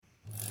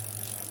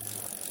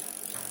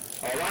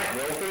All right,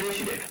 roll for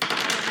initiative.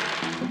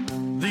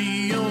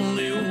 The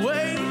only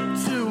way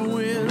to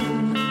win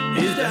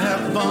is to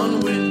have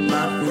fun with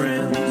my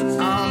friends.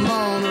 I'm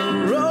on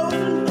a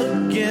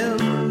roll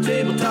again.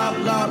 Tabletop,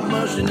 lot,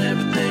 mush, and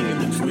everything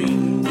in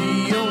between.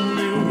 The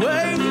only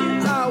way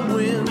I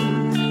win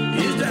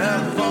is to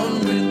have fun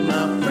with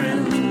my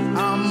friends.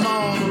 I'm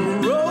on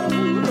a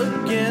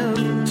roll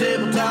again.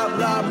 Tabletop,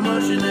 lot,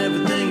 mush, and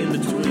everything in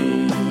between.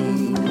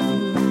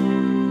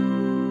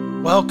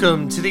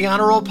 Welcome to the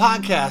Honor Roll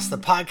Podcast, the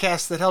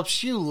podcast that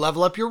helps you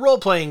level up your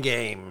role-playing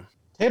game.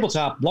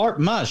 Tabletop, LARP,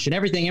 mush, and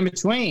everything in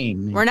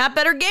between. We're not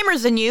better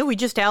gamers than you. We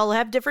just all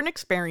have different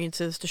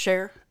experiences to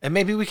share. And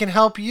maybe we can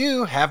help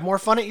you have more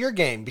fun at your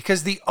game,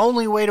 because the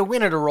only way to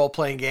win at a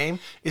role-playing game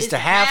is to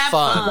have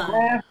fun.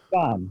 Have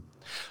fun.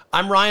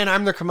 I'm Ryan,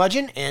 I'm the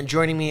curmudgeon, and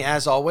joining me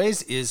as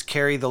always is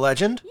Carrie the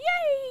Legend.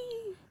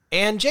 Yay!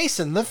 And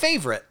Jason the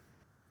Favorite.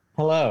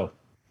 Hello.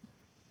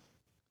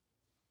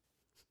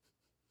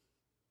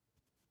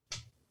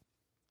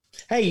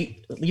 Hey,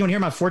 you want to hear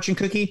my fortune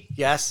cookie?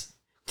 Yes.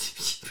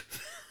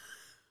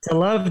 To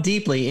love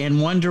deeply in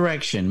one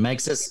direction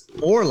makes us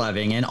more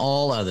loving in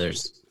all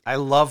others. I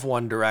love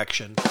One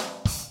Direction.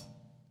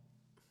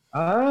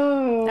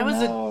 Oh, That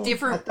was a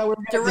different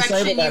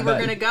direction you were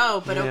going to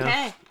go, but Yeah.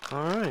 okay.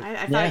 All right.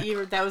 I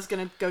thought that was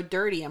going to go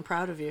dirty. I'm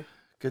proud of you.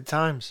 Good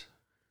times.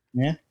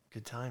 Yeah,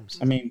 Good times.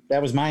 I mean,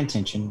 that was my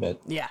intention, but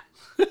Yeah.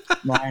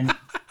 Ryan,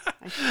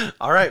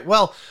 All right.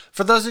 Well,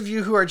 for those of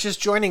you who are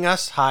just joining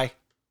us, hi.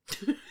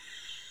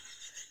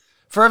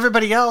 For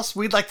everybody else,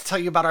 we'd like to tell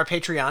you about our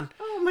Patreon.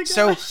 Oh my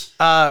So, gosh.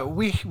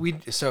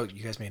 so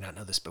you guys may not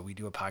know this, but we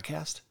do a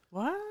podcast.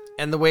 What?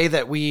 And the way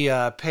that we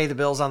pay the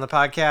bills on the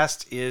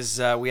podcast is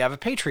we have a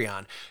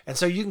Patreon. And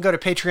so you can go to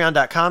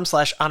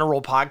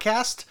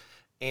patreon.com/honorrollpodcast.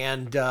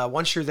 And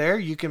once you're there,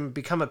 you can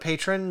become a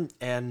patron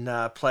and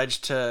pledge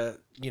to,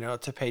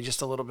 to pay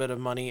just a little bit of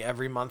money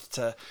every month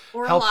to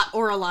help. A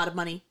lot of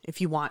money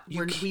if you want.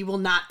 We will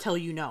not tell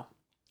you no.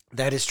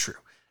 That is true.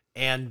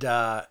 And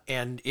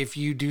if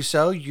you do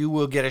so, you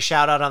will get a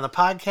shout out on the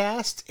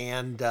podcast,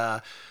 and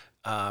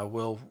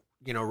we'll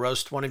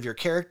roast one of your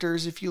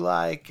characters if you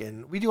like.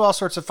 And we do all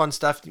sorts of fun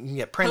stuff. You can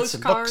get prints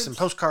and books and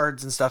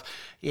postcards and stuff.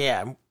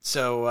 Yeah.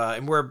 So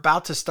and we're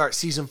about to start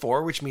season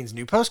 4, which means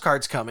new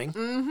postcards coming.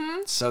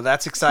 Mm-hmm. So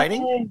that's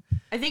exciting.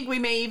 I think we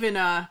may even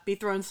be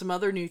throwing some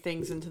other new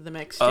things into the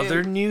mix too.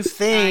 Other new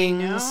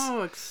things. I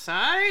know,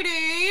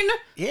 exciting.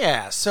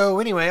 Yeah, so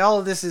anyway, all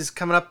of this is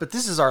coming up, but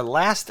this is our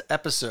last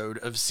episode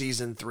of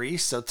season 3,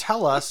 so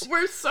tell us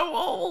We're so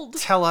old.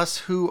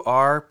 who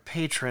our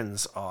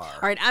patrons are. All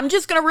right, I'm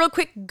just going to real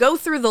quick go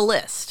through the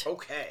list.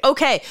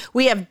 Okay.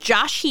 We have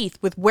Josh Heath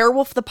with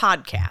Werewolf the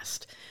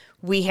Podcast.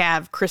 We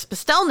have Chris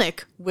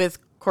Pastelnik with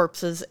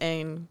Corpses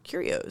and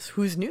Curios.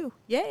 Who's new?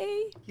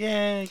 Yay.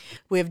 Yay.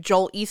 We have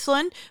Joel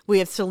Eastland. We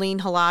have Celine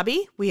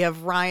Halabi. We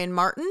have Ryan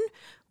Martin.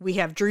 We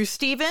have Drew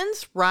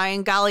Stevens,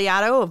 Ryan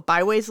Galliato of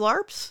Byways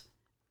LARPs.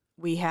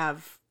 We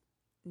have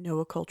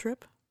Noah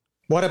Coltrip.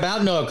 what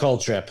about Noah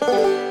Coltrip?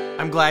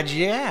 I'm glad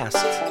you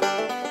asked.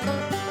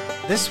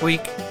 This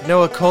week,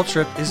 Noah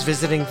Coltrip is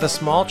visiting the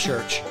Small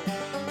Church.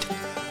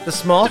 The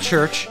Small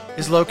Church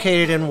is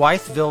located in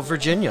Wytheville,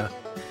 Virginia.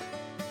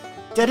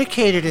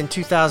 Dedicated in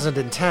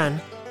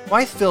 2010,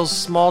 Wytheville's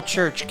Small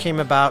Church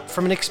came about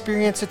from an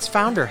experience its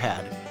founder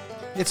had.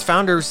 Its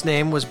founder's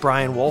name was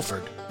Brian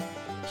Wolford.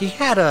 He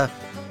had a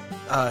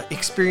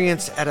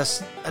experience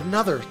at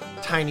another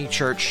tiny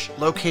church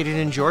located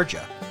in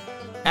Georgia.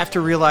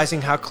 After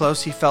realizing how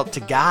close he felt to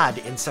God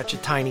in such a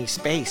tiny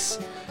space,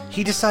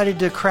 he decided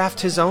to craft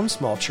his own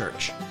small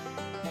church.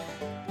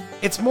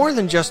 It's more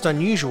than just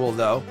unusual,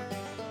 though.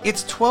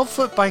 It's 12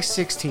 foot by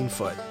 16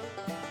 foot.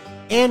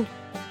 And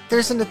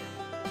there's an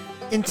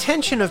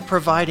intention of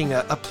providing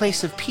a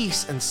place of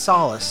peace and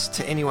solace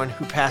to anyone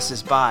who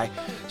passes by,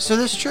 so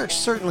this church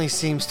certainly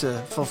seems to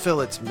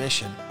fulfill its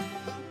mission.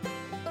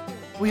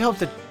 We hope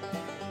that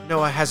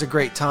Noah has a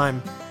great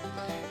time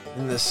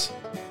in this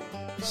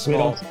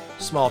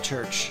small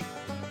church.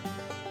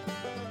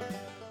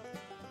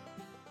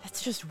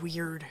 That's just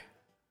weird.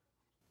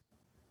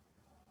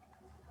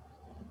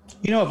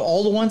 Of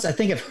all the ones, I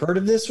think I've heard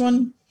of this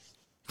one.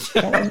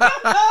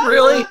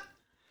 Really?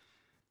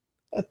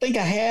 I think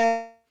I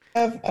have.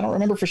 I don't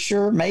remember for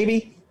sure.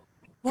 Maybe.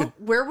 Well,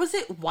 where was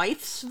it?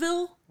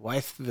 Wytheville?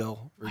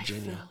 Wytheville,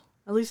 Virginia. Wytheville.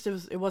 At least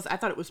it was. I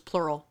thought it was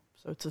plural,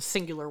 so it's a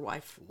singular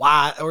wife.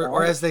 Why,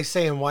 or as they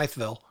say in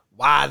Wytheville,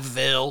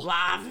 Wytheville.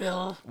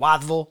 Wytheville.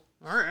 Wytheville.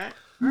 All right.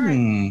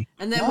 And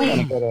then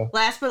we, gotta-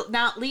 last but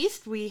not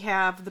least, we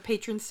have the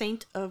patron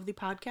saint of the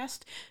podcast,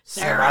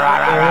 Sarah.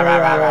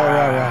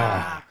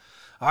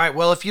 All right,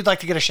 well, if you'd like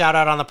to get a shout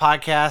out on the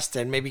podcast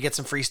and maybe get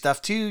some free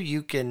stuff too,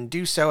 you can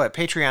do so at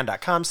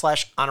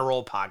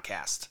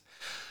patreon.com/honorrollpodcast.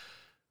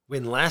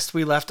 When last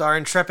we left our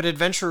intrepid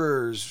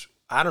adventurers,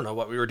 I don't know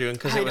what we were doing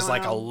because it was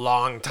like a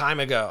long time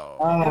ago.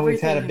 Oh,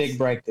 we've had a big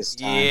break this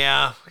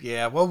time.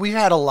 Yeah. Well, we've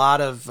had a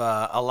lot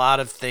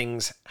of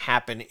things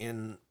happen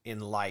in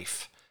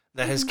life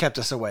that has kept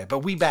us away, but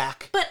we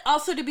back. But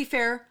also, to be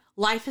fair,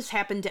 life has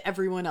happened to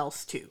everyone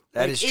else too.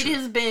 That is It true.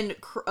 has been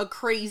a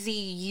crazy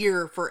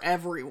year for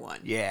everyone.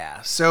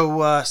 Yeah.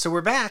 So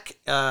we're back,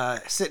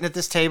 sitting at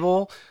this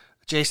table.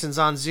 Jason's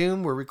on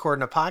Zoom. We're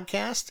recording a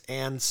podcast,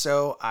 and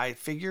so I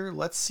figure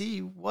let's see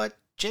what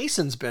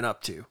Jason's been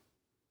up to.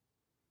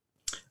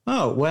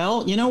 Oh,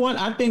 well, you know what?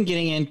 I've been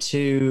getting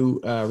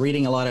into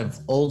reading a lot of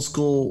old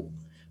school,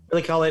 what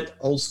do they call it?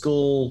 Old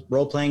school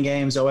role-playing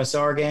games,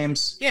 OSR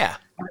games. Yeah.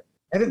 I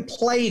haven't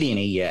played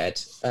any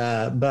yet,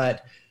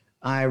 but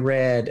I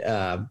read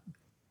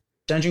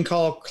Dungeon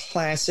Call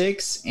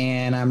Classics,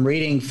 and I'm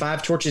reading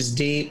Five Torches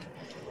Deep,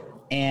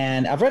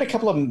 and I've read a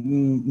couple of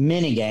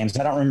mini games.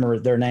 I don't remember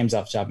their names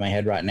off the top of my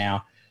head right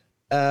now.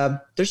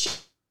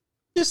 There's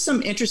just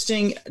some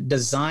interesting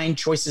design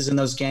choices in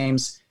those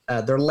games.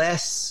 They're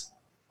less...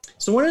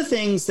 So one of the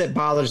things that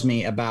bothers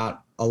me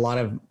about a lot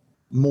of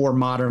more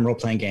modern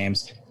role-playing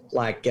games,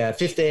 like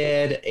Fifth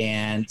Ed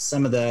and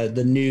some of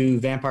the new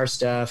vampire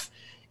stuff,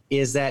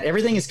 is that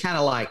everything is kind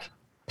of like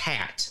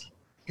pat.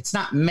 It's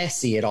not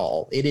messy at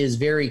all. It is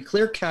very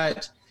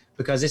clear-cut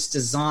because it's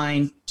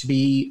designed to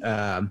be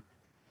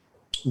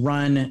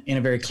run in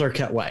a very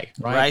clear-cut way,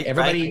 right?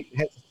 Everybody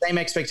has the same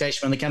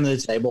expectation when they come to the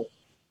table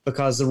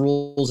because the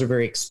rules are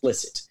very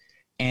explicit.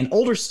 And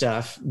older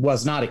stuff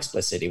was not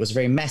explicit. It was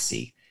very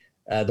messy.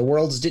 The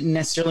worlds didn't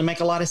necessarily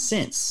make a lot of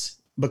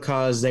sense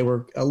because they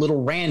were a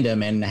little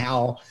random in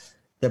how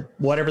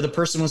whatever the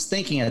person was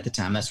thinking at the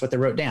time, that's what they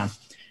wrote down.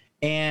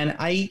 And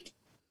I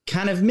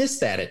kind of miss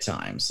that at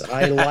times.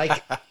 I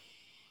like,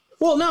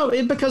 well, no,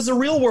 because the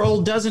real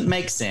world doesn't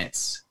make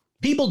sense.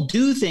 People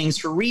do things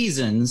for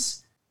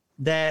reasons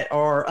that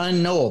are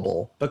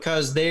unknowable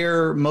because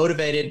they're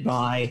motivated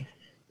by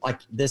like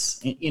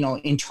this,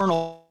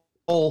 internal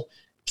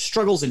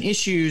struggles and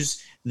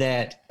issues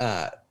that,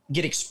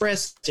 get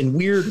expressed in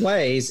weird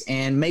ways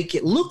and make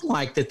it look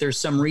like that there's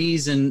some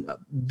reason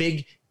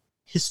big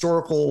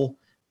historical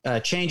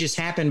changes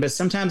happen, but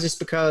sometimes it's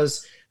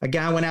because a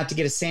guy went out to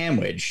get a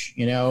sandwich,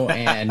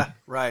 and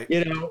Right.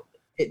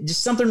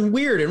 Just something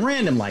weird and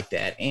random like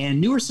that.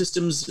 And newer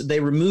systems, they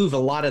remove a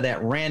lot of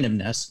that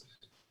randomness,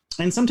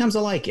 and sometimes I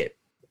like it.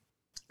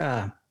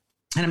 And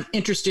I'm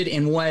interested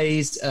in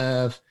ways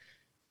of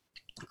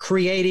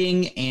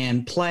creating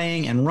and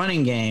playing and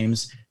running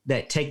games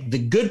that take the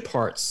good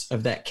parts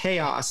of that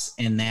chaos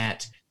and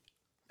that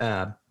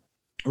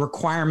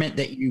requirement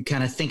that you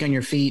kind of think on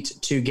your feet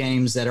to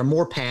games that are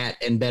more pat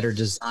and better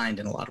designed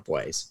in a lot of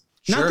ways.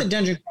 Sure. Not that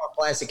Dungeon Crawl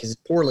Classic is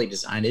poorly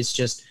designed. It's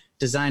just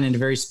designed in a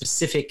very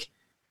specific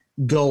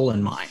goal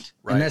in mind.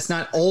 Right. And that's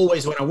not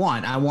always what I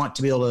want. I want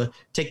to be able to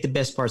take the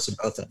best parts of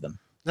both of them.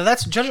 Now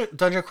that's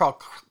Dungeon Crawl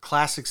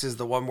Classics is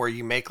the one where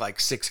you make like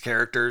 6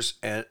 characters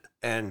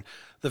and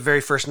the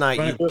very first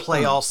night you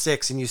play all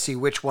 6 and you see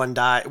which one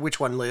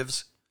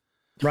lives.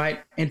 Right.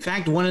 In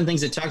fact, one of the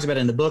things it talks about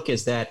in the book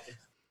is that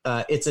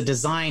it's a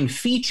design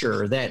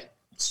feature that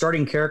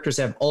starting characters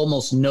have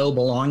almost no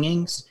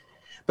belongings,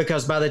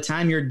 because by the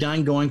time you're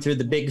done going through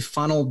the big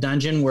funnel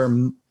dungeon where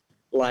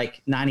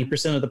like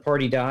 90% of the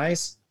party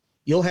dies,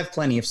 you'll have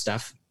plenty of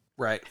stuff.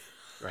 Right.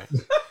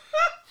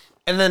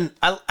 And then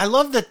I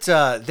love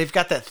that they've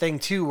got that thing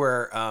too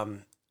where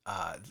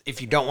if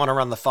you don't want to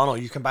run the funnel,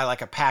 you can buy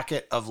like a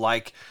packet of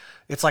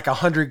it's like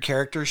 100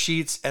 character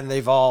sheets and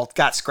they've all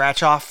got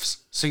scratch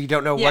offs. So you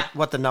don't know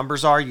what the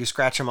numbers are. You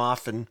scratch them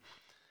off and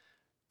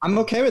I'm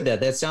okay with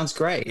that. That sounds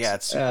great. Yeah,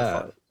 it's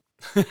super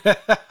fun.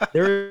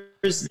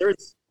 there's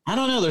I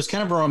don't know. There's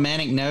kind of a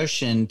romantic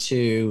notion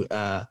to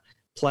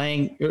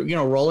playing,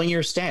 rolling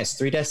your stats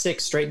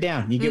 3-6 straight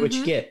down. You get what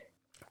you get.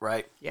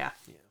 Right. Yeah.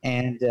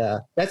 And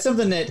that's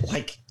something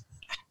that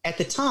at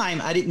the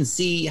time I didn't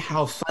see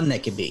how fun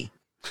that could be.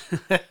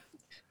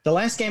 The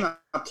last game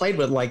I played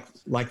with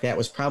like that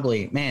was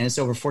probably, it's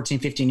over 14,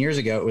 15 years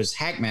ago. It was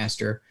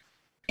Hackmaster.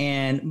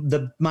 And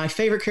my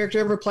favorite character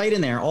ever played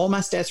in there, all my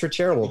stats were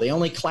terrible. The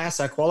only class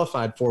I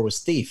qualified for was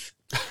Thief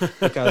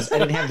because I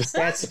didn't have the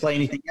stats to play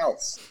anything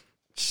else.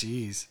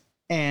 Jeez.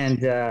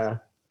 And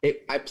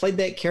I played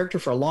that character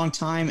for a long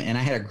time, and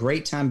I had a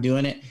great time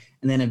doing it.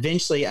 And then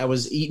eventually I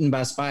was eaten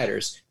by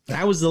spiders. But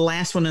I was the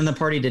last one in the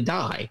party to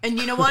die. And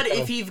you know what?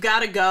 If you've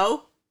got to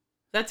go,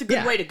 that's a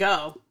good way to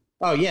go.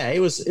 Oh, yeah. It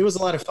was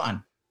a lot of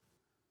fun.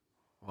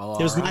 Well,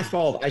 it was my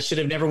fault. I should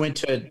have never went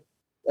to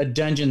a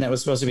dungeon that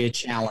was supposed to be a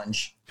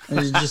challenge. It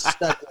was just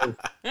stuck with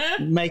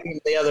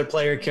making the other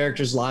player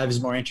characters' lives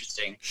more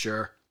interesting.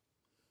 Sure.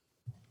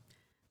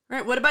 All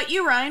right. What about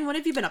you, Ryan? What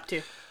have you been up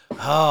to?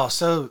 Oh,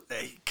 so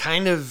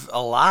kind of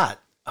a lot.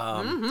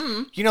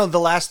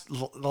 The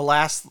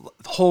last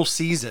whole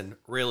season,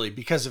 really,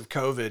 because of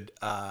COVID,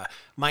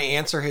 my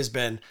answer has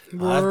been,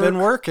 I've been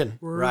working,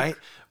 right?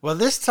 Well,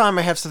 this time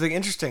I have something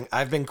interesting.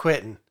 I've been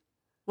quitting.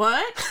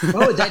 What?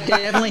 Oh, that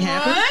definitely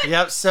happened? What?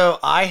 Yep. So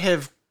I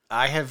have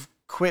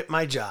quit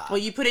my job. Well,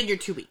 you put in your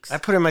 2 weeks. I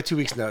put in my 2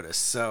 weeks notice.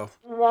 So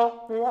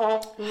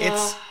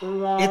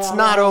it's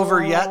not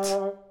over yet,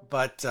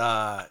 but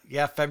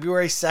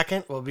February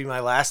 2nd will be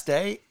my last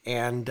day.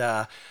 And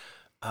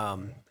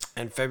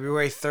And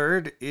February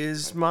 3rd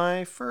is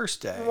my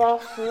first day.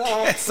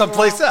 It's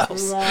someplace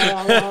else.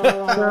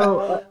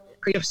 So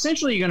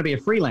essentially, you're going to be a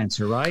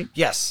freelancer, right?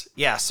 Yes.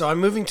 Yeah. So I'm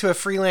moving to a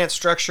freelance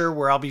structure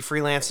where I'll be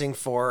freelancing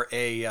for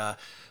a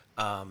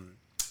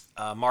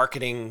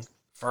marketing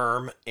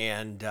firm,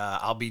 and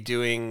I'll be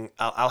doing.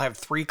 I'll have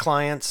 3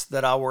 clients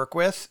that I'll work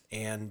with,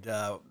 and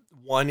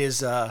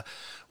one's a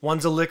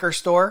liquor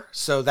store,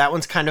 so that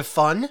one's kind of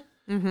fun.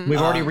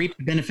 We've already reaped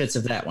the benefits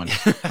of that one.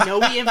 No,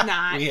 we have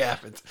not. We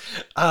haven't.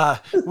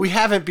 We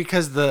haven't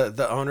because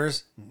the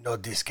owners no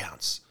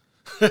discounts.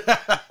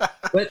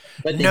 But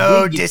they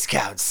No did get-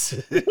 discounts.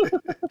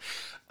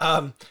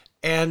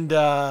 And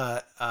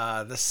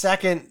the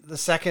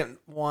second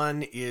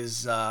one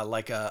is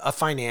like a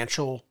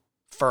financial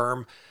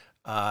firm.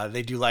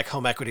 They do like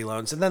home equity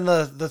loans, and then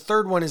the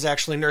third one is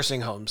actually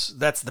nursing homes.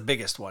 That's the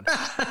biggest one,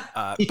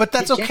 but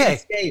that's You can't okay.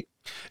 escape.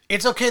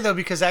 It's okay though,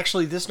 because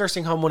actually this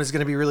nursing home one is going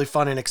to be really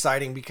fun and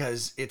exciting,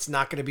 because it's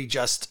not going to be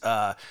just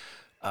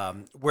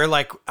where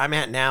like I'm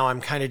at now.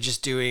 I'm kind of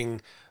just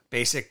doing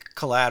basic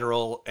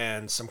collateral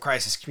and some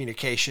crisis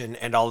communication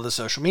and all of the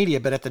social media.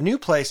 But at the new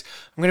place,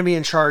 I'm going to be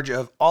in charge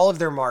of all of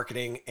their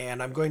marketing,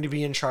 and I'm going to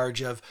be in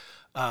charge of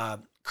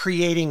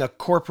creating a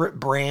corporate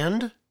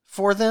brand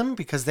for them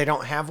because they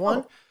don't have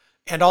one.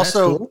 And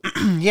also,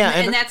 yeah.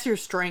 And that's your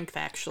strength,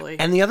 actually.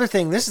 And the other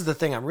thing, this is the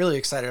thing I'm really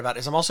excited about,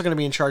 is I'm also going to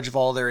be in charge of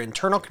all their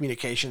internal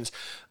communications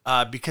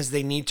because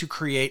they need to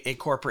create a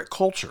corporate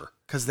culture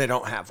because they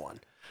don't have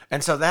one.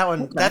 And so that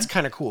one, that's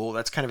kind of cool.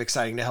 That's kind of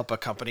exciting to help a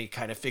company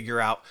kind of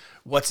figure out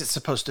what's it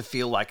supposed to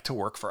feel like to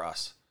work for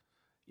us.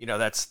 You know,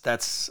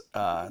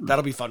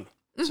 that'll be fun.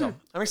 So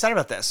I'm excited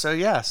about that. So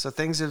yeah, so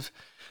things have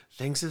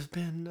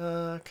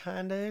been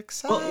kind of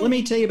exciting. Well, let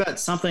me tell you about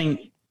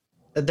something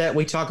that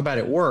we talk about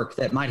at work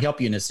that might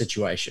help you in this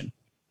situation.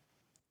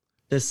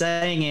 The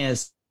saying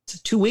is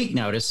 2-week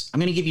notice. I'm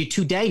going to give you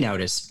 2-day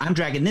notice. I'm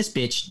dragging this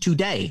bitch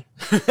today.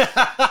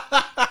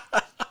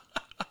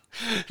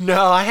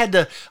 No, I had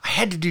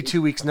to do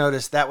 2 weeks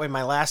notice. That way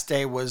my last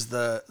day was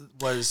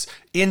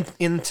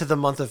into the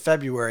month of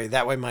February.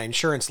 That way my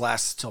insurance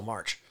lasts till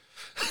March.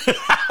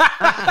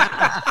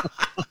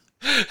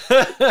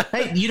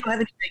 Hey, you don't have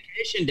any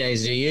vacation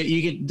days, do you?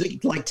 You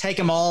could like take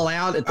them all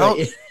out at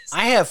the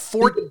I have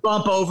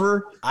bump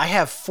over. I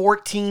have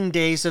 14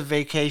 days of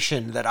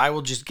vacation that I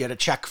will just get a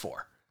check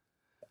for.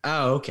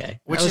 Oh,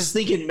 okay. Which I was is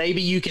thinking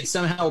maybe you could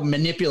somehow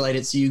manipulate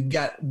it so you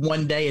got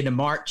 1 day into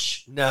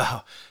March.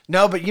 No,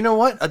 but you know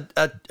what?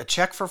 A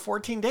check for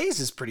 14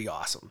 days is pretty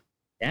awesome.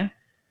 Yeah,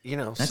 You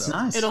know, that's so.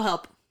 nice. It'll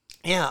help.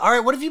 Yeah. All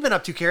right. What have you been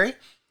up to, Carrie?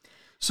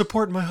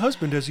 Supporting my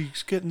husband as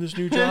he's getting this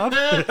new job.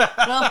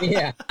 Well,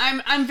 Yeah.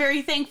 I'm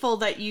very thankful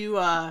that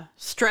you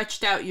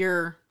stretched out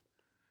your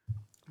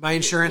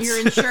insurance.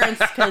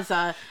 because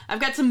I've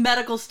got some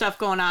medical stuff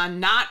going on,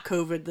 not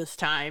COVID this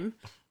time,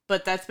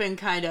 but that's been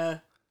kind of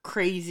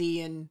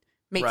crazy and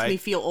makes Right. me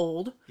feel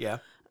old. Yeah.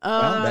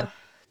 Well,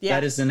 Yeah,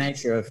 that is the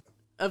nature of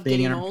being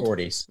getting in our old.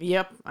 40s.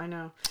 Yep, I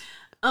know.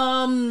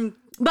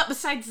 But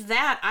besides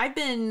that, I've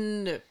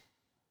been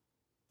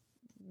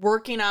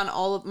working on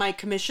all of my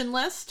commission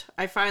list.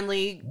 I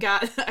finally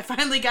got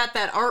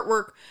that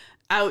artwork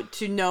out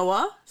to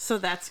Noah, so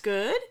that's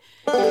good.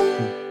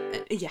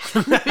 Yeah.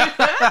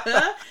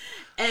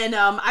 And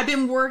I've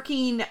been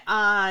working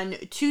on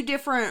 2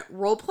 different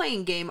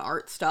role-playing game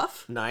art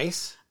stuff.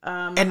 Nice.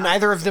 And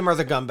neither of them are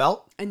the gun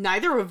belt. And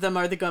neither of them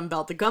are the gun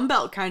belt. The gun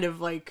belt kind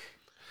of like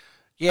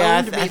Yeah,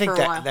 owned me I think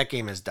for a while. that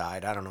game has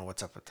died. I don't know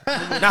what's up with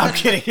that. No, I'm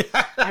kidding.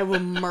 I will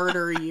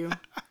murder you.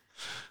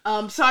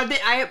 So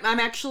I'm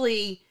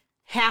actually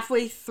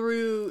halfway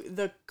through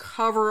the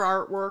cover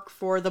artwork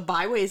for the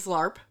Byways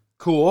LARP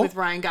Cool. with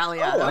Ryan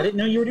Galliano. Oh, I didn't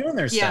know you were doing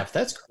their Yeah. stuff.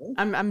 That's cool.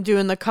 I'm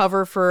doing the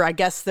cover for, I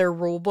guess, their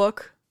rule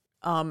book.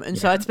 And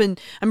so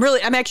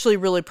I'm actually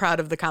really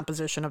proud of the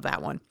composition of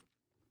that one.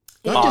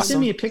 You'll have to Awesome. send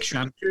me a picture.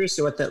 I'm curious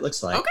to what that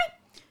looks like. Okay.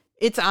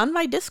 It's on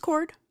my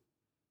Discord.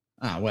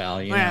 Oh,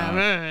 well, you know.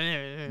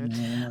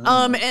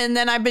 And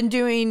then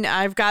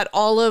I've got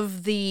all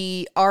of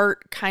the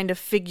art kind of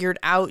figured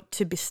out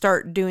to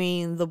start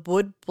doing the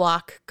wood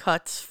block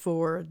cuts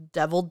for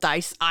Devil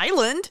Dice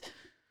Island.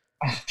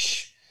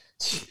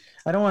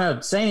 I don't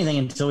want to say anything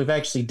until we've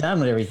actually done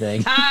with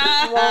everything.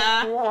 I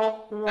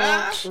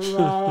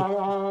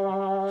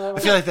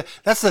feel like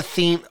that's the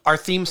theme, our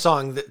theme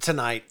song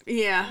tonight.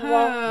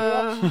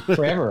 Yeah.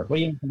 Forever. What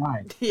do you mean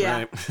tonight?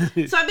 Yeah.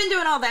 Right. So I've been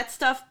doing all that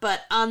stuff,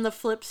 but on the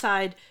flip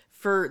side,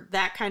 for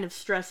that kind of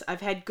stress,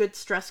 I've had good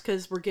stress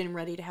because we're getting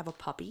ready to have a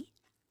puppy.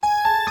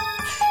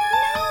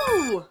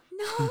 No,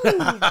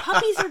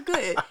 puppies are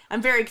good.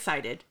 I'm very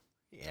excited.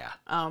 Yeah.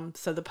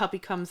 So the puppy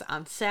comes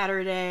on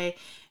Saturday,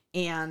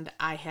 and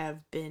I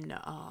have been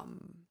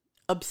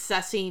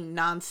obsessing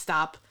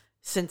nonstop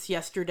since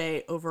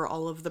yesterday over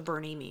all of the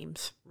Bernie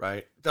memes.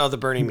 Right. Oh, the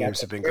Bernie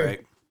memes have been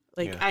great.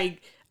 Like Yeah.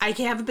 I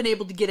haven't been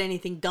able to get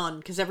anything done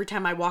because every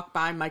time I walk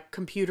by, my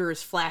computer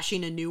is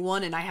flashing a new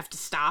one, and I have to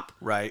stop.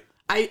 Right.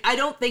 I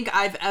don't think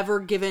I've ever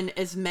given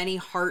as many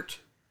heart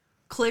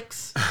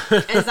clicks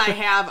as I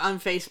have on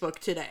Facebook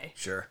today.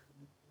 Sure.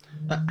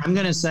 I'm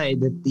going to say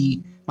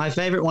that my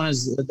favorite one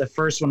is the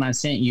first one I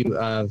sent you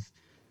of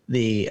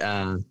the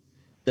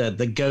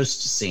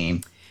ghost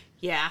scene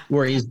Yeah.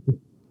 where he's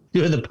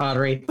doing the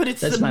pottery. But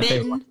it's That's the my favorite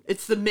mitten. one.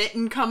 It's the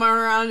mitten coming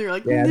around. You're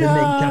like, Yeah, no. the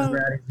big comes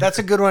around. That's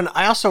a good one.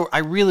 I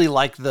really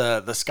like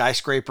the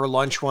skyscraper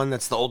lunch one.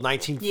 That's the old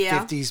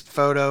 1950s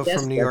photo Yes,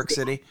 from New that's York good.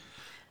 City.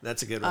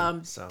 That's a good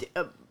one.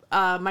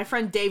 My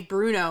friend Dave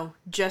Bruno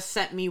just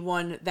sent me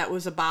one that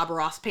was a Bob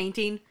Ross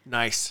painting.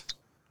 Nice.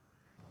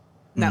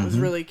 That was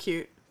really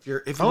cute.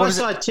 I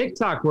saw a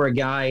TikTok where a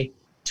guy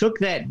took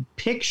that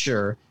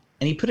picture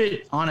and he put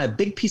it on a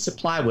big piece of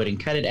plywood and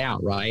cut it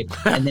out, right?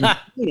 And then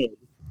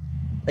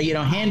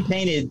hand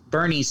painted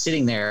Bernie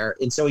sitting there,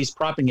 and so he's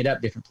propping it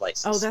up different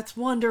places. Oh, that's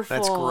wonderful.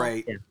 That's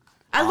great. Yeah.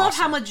 I love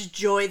how much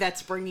joy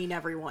that's bringing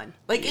everyone.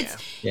 Like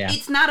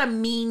it's not a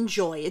mean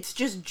joy. It's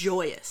just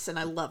joyous, and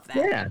I love that.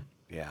 Yeah.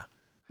 Yeah.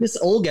 This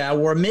old guy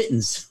wore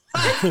mittens.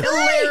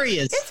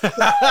 Hilarious.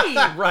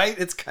 Right?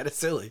 It's kind of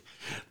silly.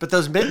 But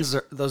those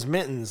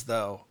mittens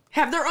though.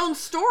 Have their own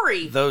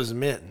story. Those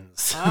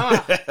mittens.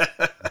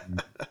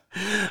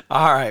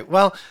 All right.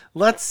 Well,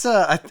 let's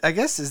I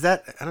guess I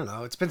don't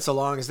know. It's been so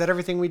long. Is that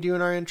everything we do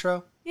in our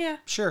intro? Yeah.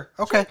 Sure.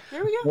 Okay.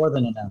 There we go. More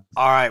than enough.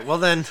 All right. Well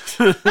then,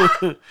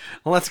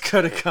 let's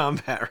go to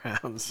combat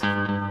rounds.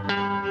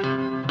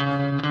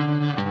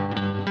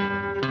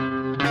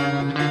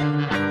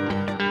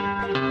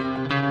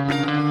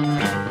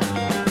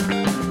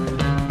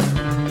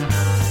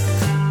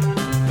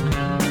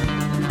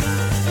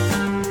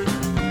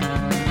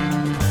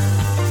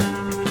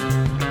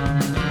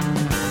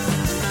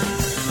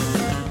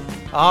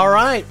 All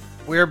right,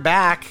 we're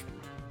back.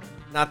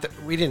 Not that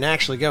we didn't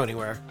actually go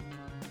anywhere.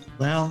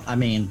 Well, I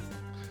mean,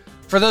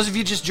 For those of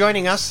you just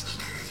joining us,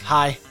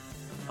 hi.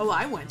 Oh,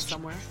 I went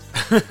somewhere.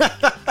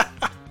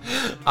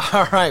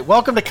 All right,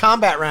 welcome to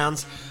Combat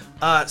Rounds.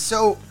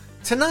 So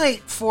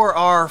tonight for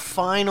our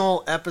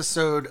final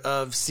episode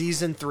of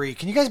season 3.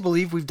 Can you guys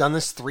believe we've done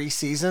this 3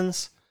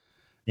 seasons?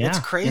 yeah, It's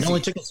crazy. It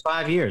only took us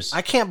 5 years.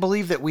 I can't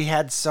believe that we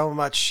had so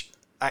much.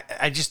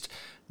 I just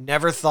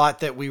never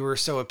thought that we were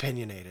so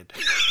opinionated.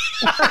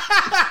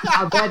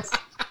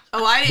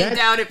 Oh, I didn't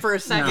doubt it for a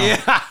second. No.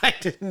 Yeah, I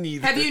didn't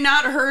either. Have you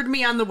not heard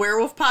me on the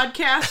Werewolf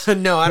podcast?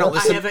 No, I don't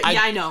listen. I haven't.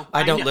 Yeah, I know.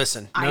 I don't know.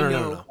 listen. I No.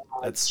 know.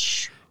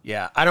 That's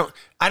yeah. I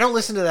don't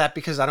listen to that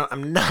because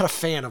I'm not a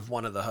fan of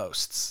one of the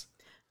hosts.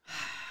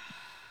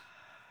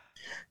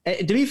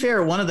 To be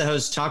fair, one of the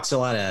hosts talks a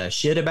lot of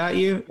shit about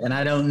you, and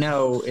I don't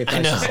know if I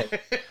know. should say.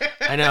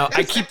 I know.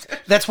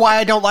 That's why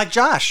I don't like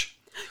Josh.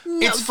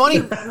 It's funny.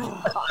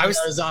 That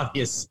was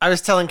obvious. I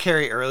was telling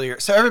Carrie earlier,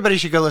 so everybody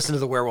should go listen to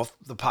the Werewolf,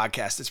 the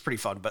podcast. It's pretty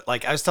fun. But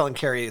like I was telling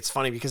Carrie, it's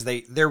funny because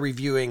they're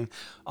reviewing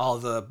all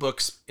the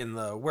books in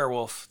the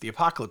Werewolf, the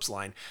Apocalypse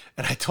line.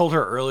 And I told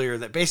her earlier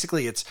that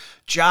basically it's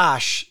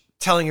Josh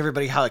telling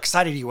everybody how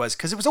excited he was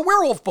because it was a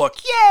werewolf book.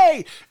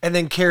 Yay! And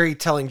then Carrie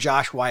telling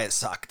Josh why it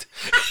sucked.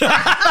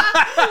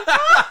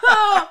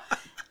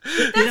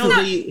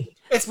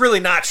 It's really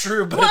not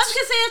true, but Well, I was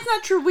gonna say it's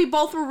not true. We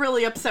both were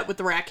really upset with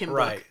the Rackham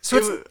right. book.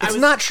 So it's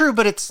not true,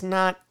 but it's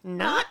not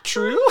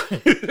true.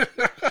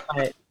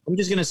 I'm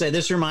just gonna say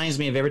this reminds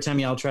me of every time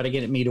y'all try to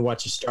get me to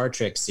watch a Star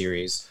Trek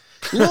series.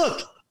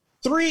 Look,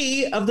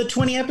 3 of the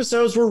 20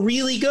 episodes were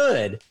really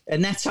good,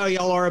 and that's how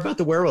y'all are about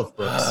the werewolf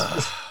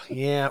books.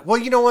 Yeah. Well,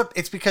 you know what?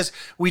 It's because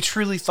we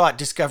truly thought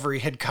Discovery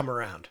had come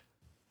around.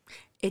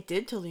 It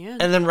did till the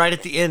end. And then right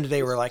at the end,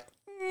 they were like,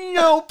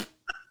 nope.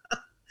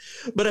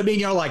 But I mean,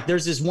 y'all like,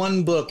 there's this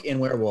one book in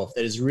Werewolf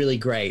that is really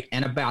great,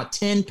 and about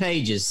 10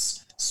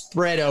 pages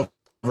spread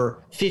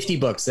over 50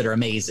 books that are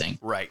amazing.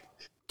 Right.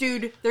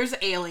 Dude, there's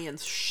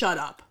aliens. Shut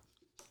up.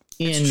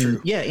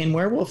 In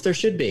Werewolf there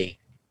should be.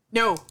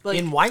 No, like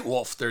In White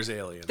Wolf, there's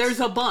aliens. there's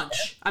a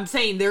bunch. I'm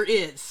saying there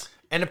is.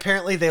 And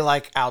apparently they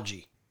like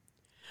algae.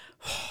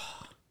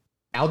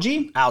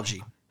 Algae?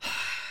 Algae.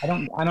 I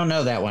don't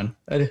know that one.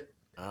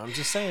 I'm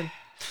just saying.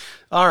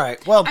 All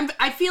right. Well,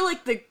 I feel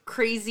like the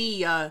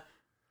crazy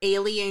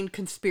alien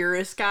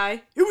conspiracist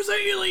guy. It was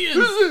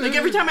aliens. Like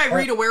every time I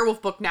read a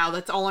werewolf book now,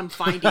 that's all I'm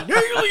finding.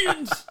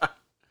 Aliens.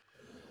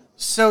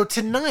 so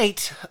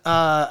tonight,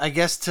 I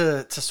guess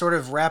to sort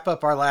of wrap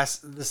up our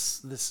last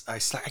I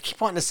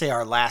keep wanting to say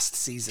our last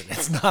season.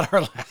 It's not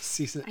our last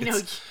season. I know.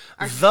 It's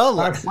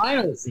Our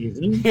final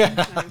season.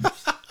 Yeah.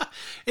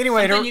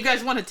 Anyway, Something you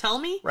guys want to tell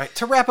me? right,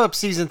 to wrap up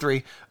season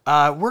 3,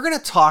 we're going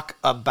to talk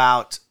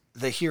about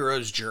the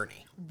hero's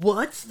journey.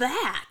 What's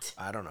that?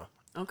 I don't know.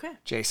 Okay.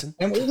 Jason?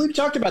 And we've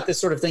talked about this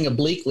sort of thing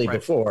obliquely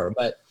before,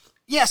 but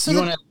Yeah, so you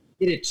want to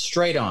get it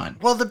straight on.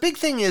 well, the big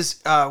thing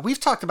is we've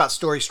talked about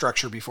story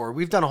structure before.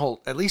 We've done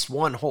at least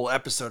one whole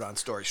episode on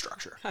story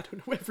structure. I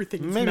don't know.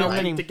 Everything's Maybe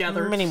melding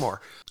together. many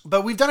more.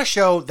 But we've done a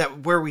show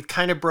where we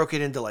kind of broke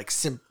it into like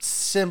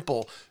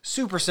simple,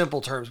 super simple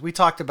terms. We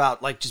talked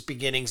about like just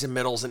beginnings and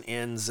middles and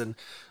ends and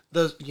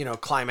those,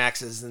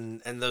 climaxes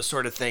and those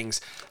sort of things.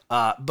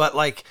 But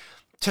like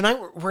tonight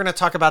we're going to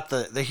talk about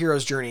the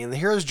hero's journey, and the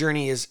hero's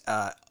journey is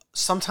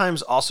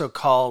sometimes also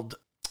called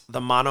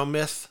the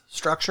monomyth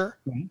structure.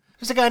 Mm-hmm.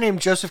 There's a guy named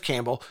Joseph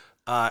Campbell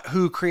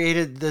who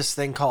created this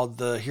thing called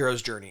the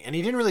Hero's Journey. And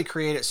he didn't really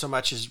create it so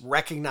much as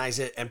recognize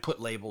it and put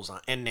labels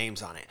on and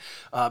names on it.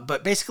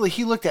 But basically,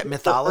 he looked at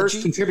mythology.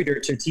 The first contributor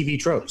to TV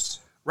tropes.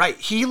 Right.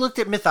 He looked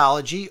at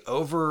mythology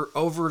over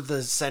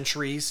the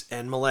centuries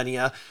and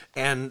millennia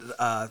and,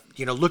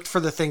 looked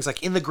for the things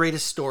like in the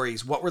greatest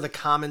stories, what were the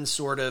common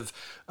sort of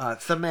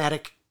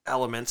thematic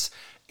elements.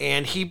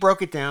 And he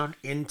broke it down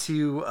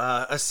into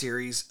a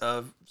series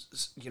of,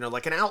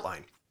 like an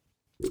outline.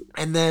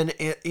 And then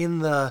in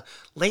the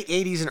late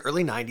 80s and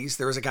early 90s,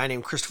 there was a guy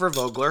named Christopher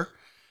Vogler.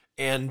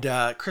 And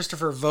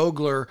Christopher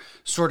Vogler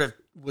sort of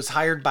was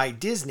hired by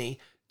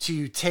Disney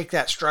to take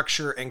that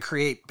structure and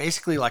create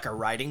basically like a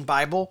writing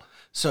Bible.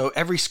 So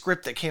every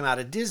script that came out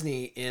of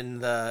Disney in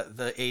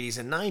the 80s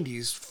and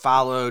 90s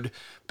followed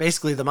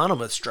basically the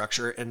monomyth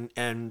structure,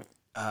 and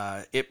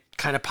it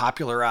kind of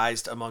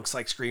popularized amongst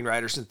like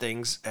screenwriters and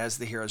things as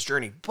the hero's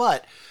journey.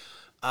 But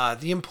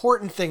the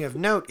important thing of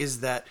note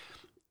is that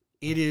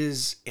it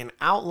is an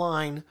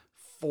outline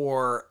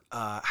for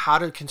how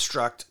to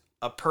construct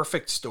a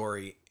perfect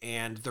story,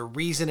 and the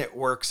reason it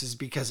works is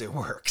because it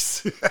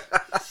works.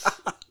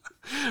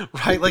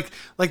 Right?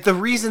 Like the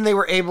reason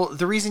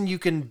the reason you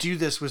can do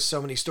this with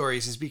so many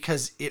stories is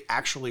because it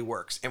actually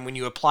works. And when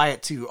you apply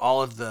it to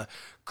all of the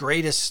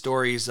greatest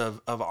stories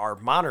of our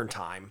modern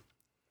time,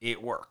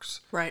 it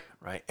works. Right.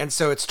 Right. And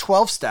so it's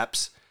 12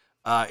 steps.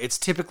 It's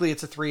a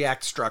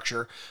 3-act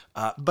structure.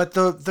 But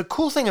the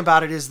cool thing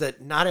about it is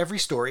that not every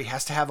story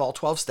has to have all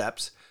 12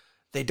 steps.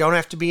 They don't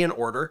have to be in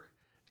order.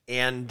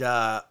 And,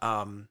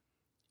 but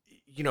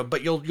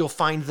you'll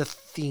find the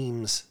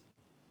themes,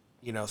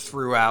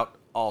 throughout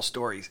all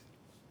stories.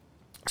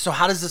 So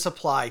how does this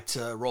apply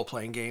to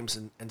role-playing games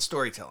and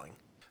storytelling?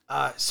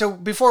 So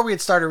before we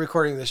had started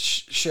recording this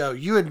show,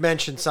 you had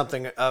mentioned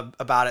something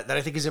about it that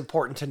I think is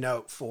important to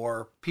note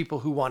for people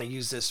who want to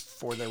use this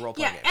for their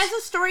role-playing games. As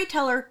a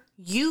storyteller,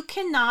 you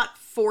cannot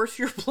force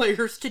your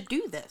players to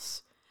do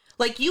this.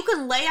 Like, you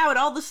can lay out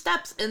all the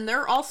steps and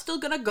they're all still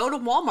going to go to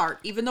Walmart,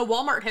 even though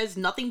Walmart has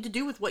nothing to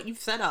do with what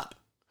you've set up.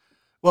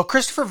 Well,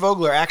 Christopher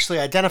Vogler actually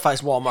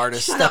identifies Walmart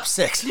as step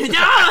 6.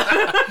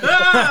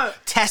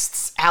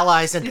 Tests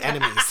allies and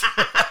enemies.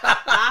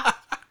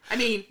 I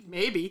mean,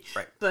 maybe.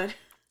 Right. But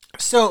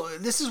so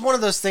this is one of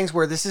those things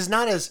where this is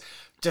not as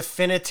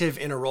definitive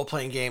in a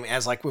role-playing game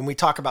as like when we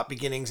talk about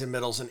beginnings and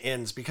middles and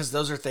ends, because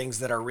those are things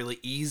that are really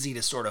easy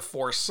to sort of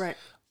force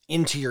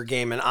into your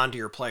game and onto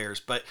your players.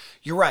 But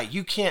you're right.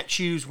 You can't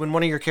choose when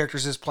one of your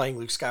characters is playing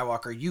Luke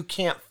Skywalker. You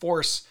can't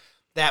force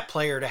that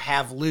player to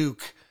have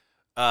Luke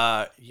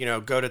go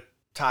to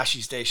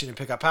Tashi Station and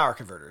pick up power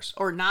converters.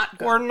 Or not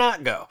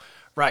go.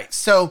 Right.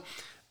 So,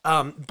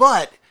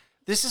 but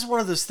this is one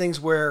of those things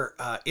where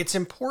it's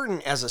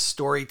important as a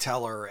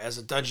storyteller, as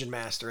a dungeon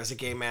master, as a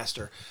game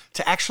master,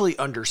 to actually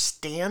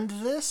understand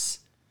this,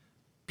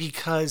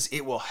 because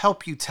it will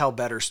help you tell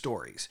better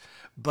stories.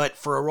 But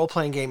for a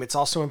role-playing game, it's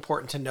also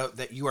important to note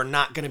that you are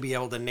not going to be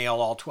able to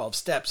nail all 12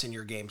 steps in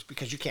your games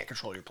because you can't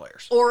control your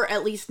players. Or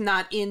at least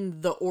not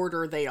in the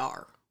order they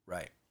are.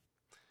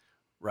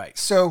 Right.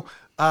 So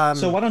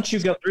why don't you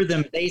go through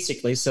them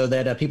basically so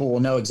that people will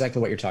know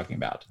exactly what you're talking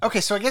about? Okay,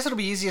 so I guess it'll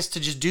be easiest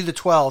to just do the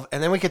 12,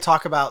 and then we could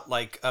talk about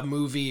like a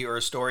movie or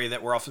a story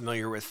that we're all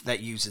familiar with that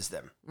uses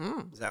them.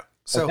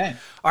 Okay.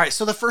 All right,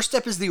 so the first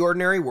step is the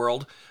ordinary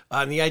world.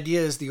 And the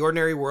idea is the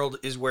ordinary world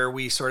is where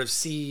we sort of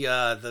see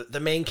the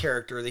main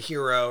character, the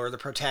hero or the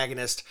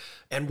protagonist,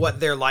 and what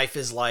their life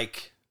is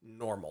like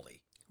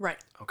normally. Right.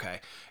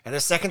 Okay. And the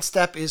second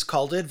step is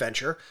called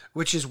adventure,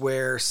 which is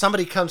where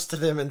somebody comes to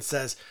them and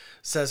says,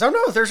 "Oh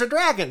no, there's a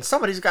dragon.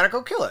 Somebody's got to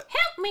go kill it."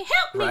 Help me.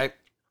 Right.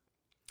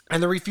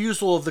 And the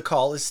refusal of the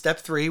call is step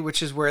 3,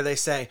 which is where they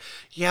say,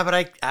 "Yeah, but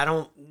I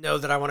don't know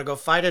that I want to go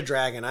fight a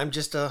dragon. I'm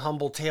just a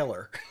humble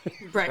tailor."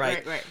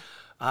 Right.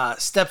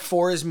 Step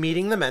 4 is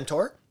meeting the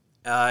mentor.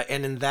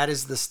 And then that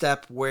is the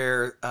step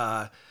where,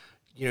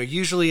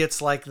 usually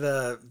it's like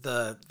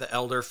the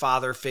elder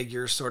father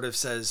figure sort of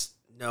says,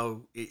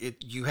 "No,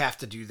 you have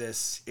to do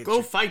this.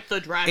 Go fight the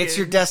dragon. It's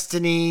your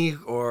destiny,"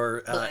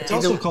 or it's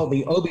also called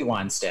the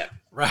Obi-Wan step.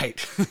 Right.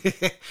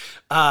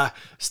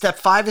 Step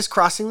 5 is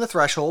crossing the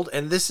threshold,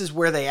 and this is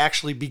where they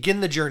actually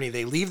begin the journey.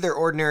 They leave their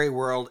ordinary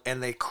world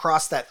and they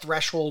cross that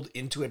threshold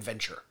into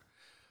adventure.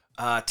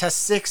 Test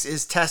 6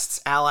 is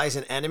tests allies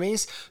and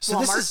enemies. So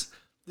Walmart.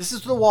 this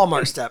is the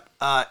Walmart step.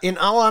 In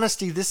all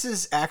honesty, this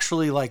is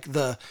actually like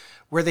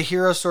where the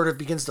hero sort of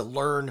begins to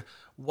learn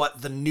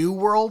what the new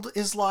world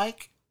is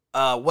like.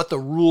 What the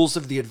rules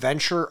of the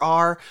adventure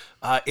are.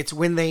 It's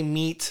when they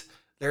meet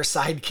their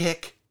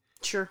sidekick.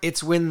 Sure.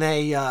 It's when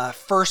they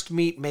first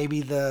meet maybe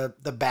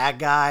the bad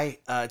guy.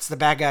 It's the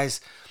bad guy's,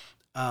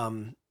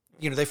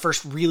 they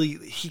first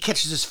he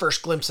catches his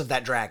first glimpse of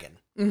that dragon.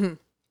 Mm-hmm.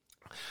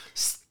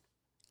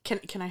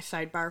 Can I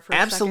sidebar for a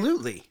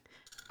Absolutely. second?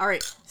 All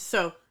right.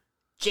 So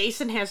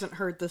Jason hasn't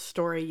heard this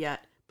story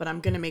yet, but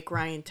I'm going to make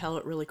Ryan tell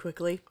it really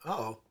quickly.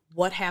 Uh-oh.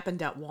 What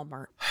happened at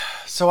Walmart?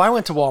 So I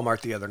went to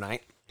Walmart the other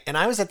night. And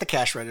I was at the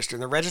cash register,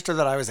 and the register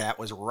that I was at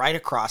was right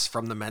across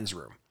from the men's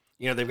room.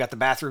 They've got the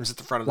bathrooms at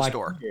the front of the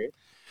store.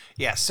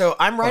 Yeah, so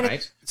I'm right.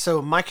 Right.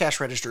 So my cash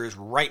register is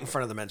right in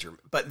front of the men's room,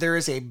 but there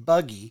is a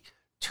buggy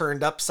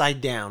turned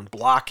upside down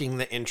blocking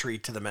the entry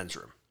to the men's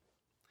room.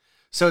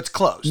 So it's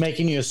closed.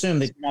 Making you assume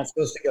that you're not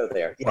supposed to go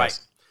there. Yes. Right.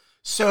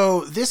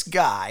 So this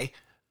guy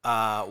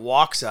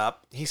walks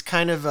up. He's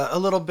kind of a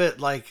little bit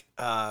like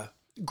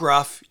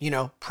gruff,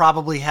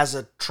 probably has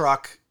a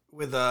truck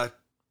with a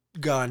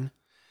gun.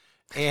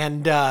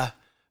 And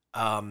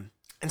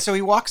so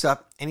he walks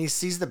up and he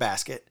sees the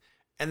basket,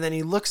 and then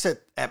he looks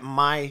at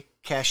my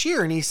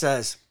cashier and he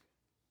says,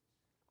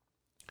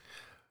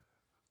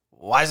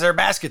 "Why is there a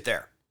basket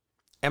there?"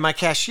 And my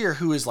cashier,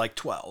 who is like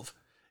 12,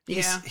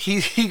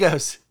 he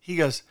goes,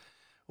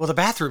 "Well, the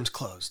bathroom's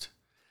closed."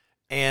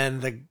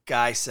 And the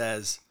guy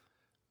says,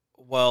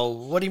 "Well,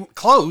 what do you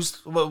closed?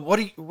 Well, what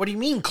do you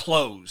mean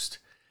closed?"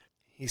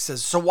 He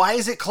says, "So why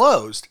is it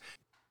closed?"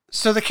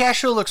 So the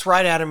cashier looks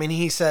right at him and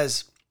he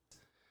says,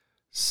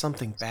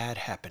 "Something bad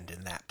happened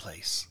in that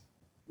place."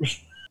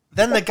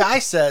 Then the guy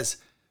says,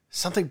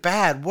 "Something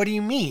bad? What do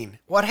you mean?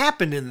 What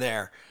happened in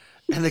there?"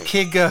 And the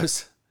kid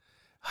goes,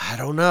 "I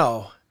don't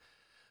know,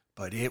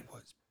 but it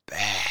was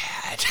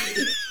bad."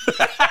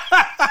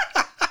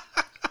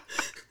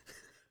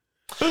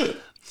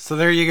 So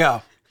there you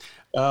go.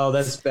 Oh,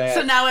 that's bad.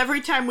 So now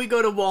every time we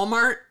go to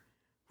Walmart,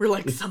 we're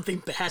like, something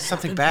bad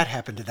Something happened. bad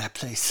happened to that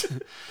place.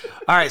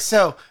 All right,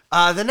 so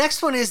the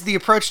next one is the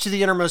approach to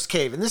the innermost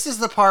cave. And this is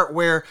the part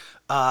where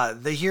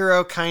the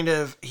hero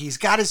he's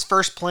got his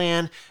first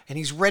plan and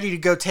he's ready to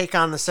go take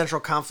on the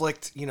central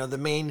conflict,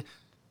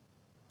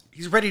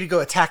 he's ready to go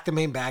attack the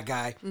main bad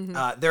guy.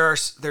 Mm-hmm.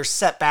 There's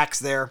setbacks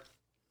there,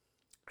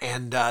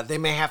 and they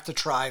may have to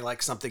try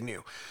like something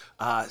new.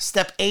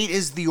 Step 8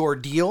 is the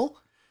ordeal.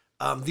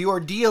 The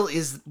ordeal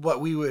is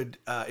what we would,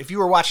 if you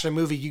were watching a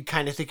movie, you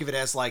kind of think of it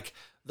as like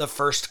the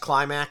first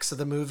climax of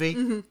the movie,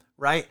 mm-hmm.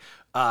 right?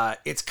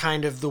 It's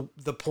kind of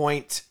the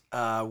point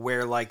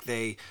where like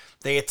they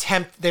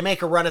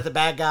make a run at the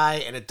bad guy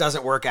and it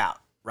doesn't work out,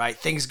 right?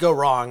 Things go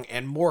wrong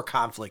and more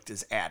conflict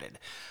is added.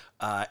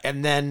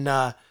 And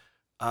then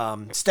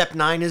step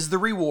 9 is the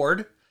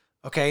reward.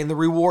 Okay. And the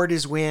reward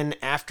is when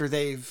after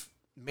they've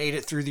made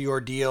it through the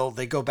ordeal,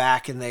 they go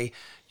back and they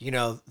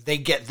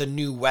get the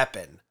new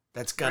weapon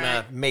that's going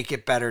to make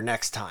it better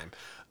next time.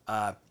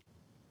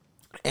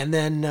 And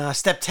then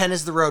step 10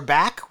 is the road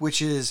back,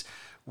 which is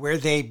where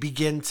they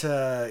begin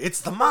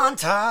it's the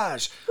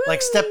montage. Woo!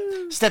 Like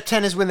step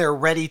 10 is when they're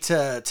ready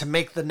to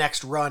make the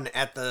next run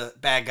at the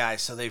bad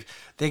guys. So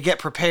they get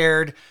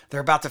prepared. They're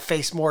about to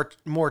face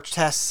more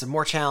tests and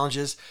more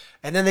challenges.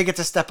 And then they get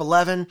to step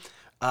 11.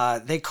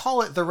 They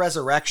call it the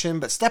resurrection,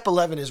 but step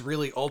 11 is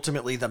really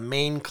ultimately the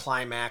main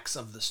climax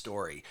of the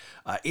story.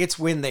 It's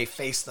when they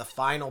face the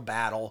final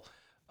battle,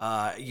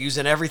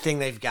 using everything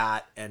they've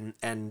got and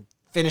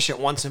finish it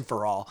once and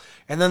for all.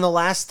 And then the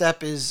last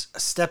step is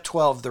step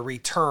 12, the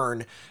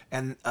return.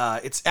 And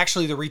it's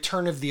actually the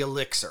return of the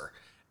elixir.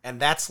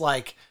 And that's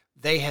like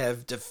they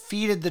have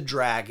defeated the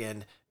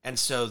dragon. And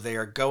so they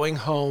are going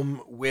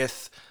home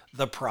with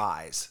the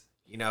prize,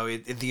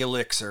 the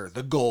elixir,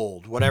 the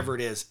gold, whatever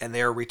it is. And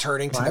they are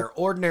returning to their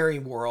ordinary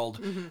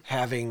world, mm-hmm.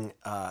 having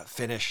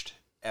finished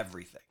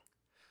everything.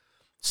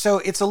 So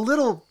it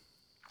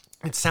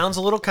sounds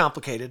a little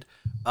complicated,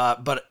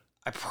 but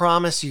I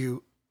promise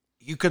you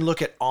can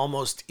look at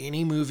almost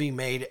any movie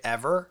made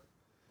ever,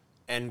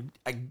 and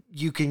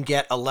you can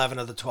get 11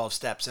 of the 12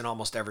 steps in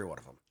almost every one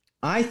of them.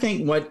 I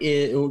think what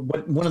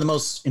one of the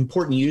most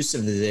important use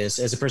of this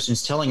as a person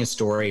who's telling a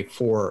story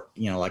for,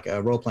 like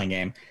a role-playing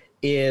game,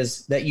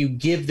 is that you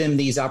give them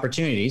these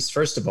opportunities,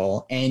 first of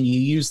all, and you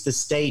use the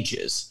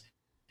stages.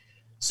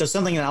 So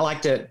something that I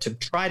like to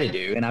try to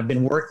do, and I've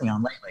been working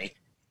on lately,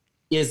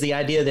 is the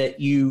idea that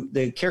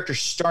the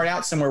characters start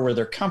out somewhere where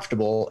they're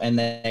comfortable and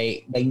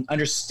they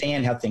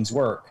understand how things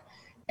work.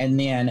 And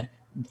then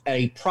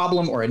a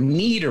problem or a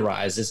need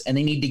arises and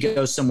they need to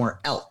go somewhere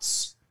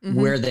else, mm-hmm.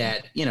 where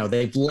that,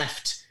 they've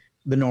left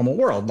the normal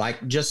world,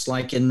 just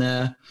like in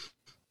the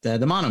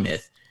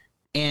monomyth.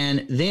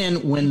 And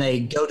then when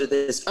they go to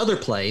this other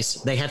place,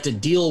 they have to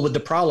deal with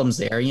the problems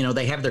there.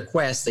 They have their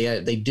quests,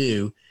 they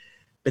do,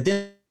 but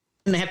then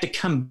they have to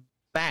come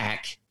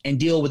back and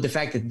deal with the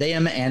fact that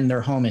them and their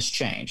home has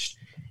changed.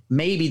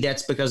 Maybe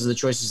that's because of the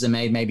choices they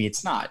made. Maybe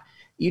it's not.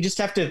 You just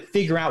have to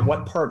figure out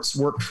what parts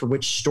work for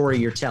which story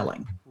you're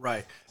telling.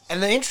 Right.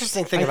 And the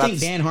interesting thing I think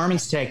Dan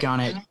Harmon's take on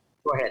it.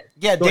 Go ahead.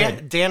 Yeah,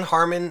 Dan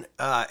Harmon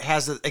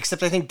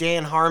except I think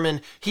Dan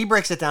Harmon, he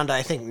breaks it down to,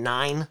 I think,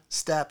 9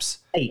 steps.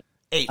 8.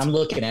 I'm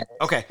looking at it.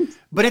 Okay.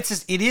 But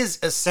it is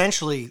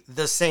essentially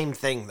the same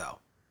thing, though.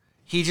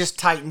 He just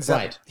tightens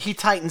up. He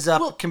tightens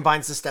up,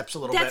 combines the steps a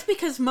little bit. That's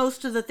because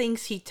most of the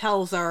things he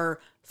tells are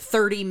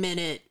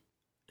 30-minute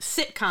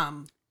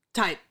sitcom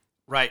type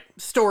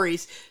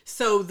stories.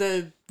 So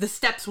the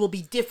steps will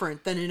be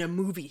different than in a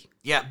movie.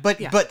 Yeah,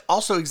 but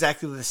also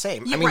exactly the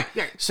same. Yeah,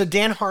 right. So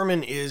Dan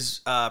Harmon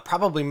is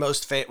probably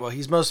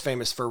he's most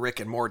famous for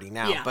Rick and Morty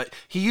now, but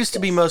he used to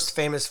be most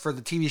famous for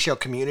the TV show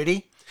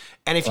Community.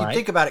 And if you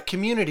think about it,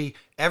 Community,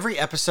 every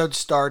episode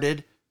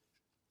started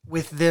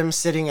with them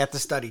sitting at the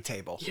study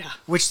table, Yeah.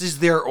 which is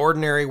their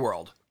ordinary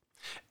world.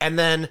 And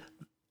then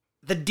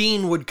the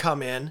dean would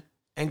come in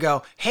and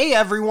go, "Hey,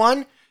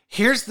 everyone,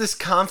 here's this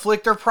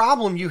conflict or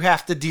problem you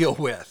have to deal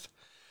with."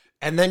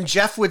 And then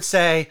Jeff would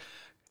say,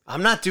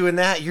 "I'm not doing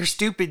that. You're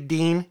stupid,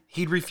 Dean."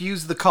 He'd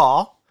refuse the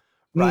call,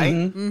 right?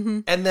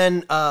 And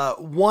then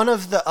one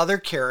of the other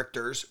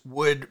characters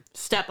would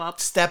Step up.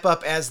 step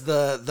up as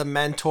the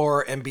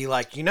mentor and be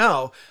like,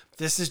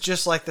 this is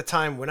just like the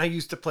time when I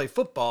used to play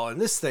football and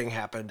this thing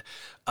happened.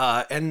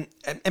 And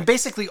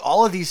basically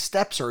all of these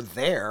steps are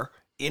there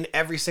in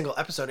every single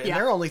episode, and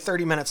they're only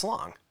 30 minutes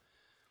long.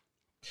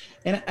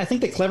 And I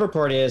think the clever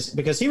part is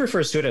because he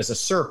refers to it as a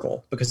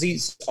circle because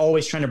he's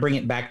always trying to bring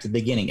it back to the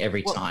beginning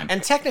every time.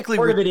 And technically,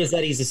 part of it is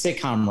that he's a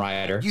sitcom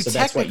writer, so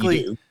that's what you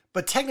do.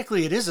 But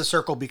technically it is a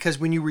circle because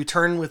when you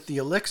return with the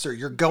elixir,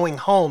 you're going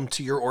home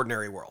to your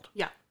ordinary world.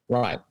 Yeah.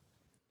 Right.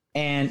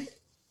 And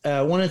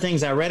one of the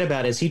things I read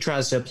about is he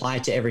tries to apply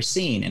it to every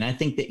scene. And I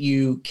think that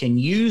you can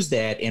use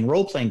that in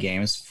role-playing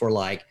games for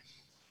like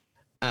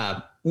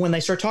when they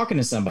start talking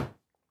to somebody,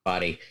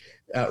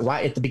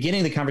 right at the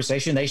beginning of the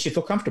conversation, they should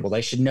feel comfortable.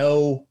 They should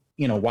know,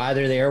 why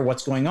they're there,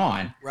 what's going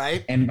on.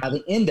 Right. And by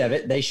the end of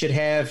it, they should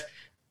have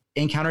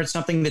encountered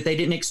something that they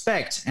didn't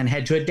expect and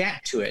had to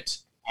adapt to it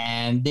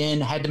and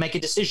then had to make a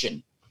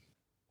decision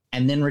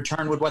and then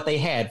return with what they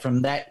had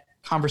from that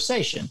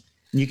conversation.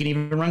 You can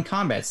even run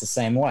combats the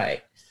same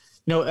way.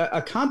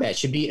 A combat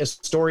should be a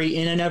story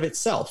in and of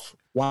itself.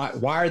 Why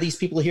are these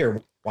people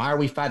here? Why are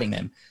we fighting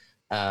them?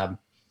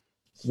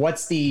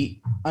 What's the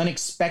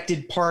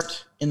unexpected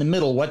part in the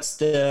middle? What's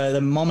the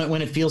moment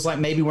when it feels like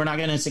maybe we're not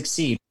going to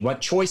succeed?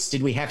 What choice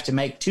did we have to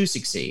make to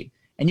succeed?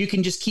 And you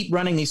can just keep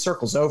running these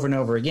circles over and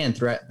over again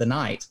throughout the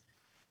night.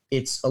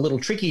 It's a little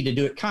tricky to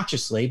do it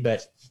consciously,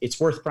 but it's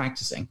worth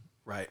practicing.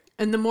 Right.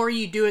 And the more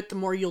you do it, the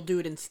more you'll do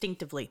it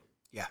instinctively.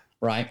 Yeah.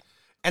 Right.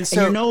 And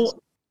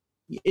so,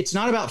 it's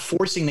not about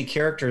forcing the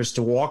characters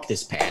to walk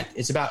this path.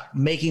 It's about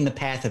making the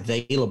path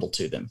available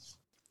to them.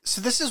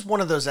 So this is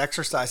one of those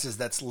exercises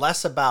that's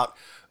less about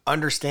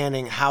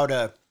understanding how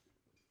to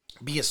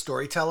be a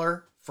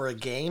storyteller for a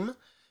game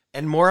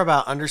and more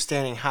about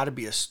understanding how to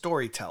be a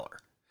storyteller.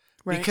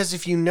 Right. Because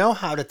if you know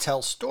how to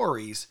tell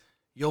stories,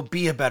 you'll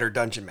be a better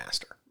dungeon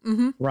master.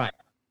 Mm-hmm. Right.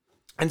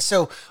 And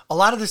so a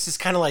lot of this is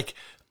kind of like,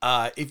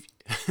 if,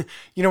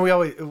 we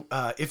always,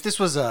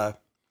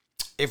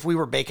 if we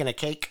were baking a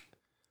cake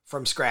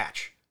from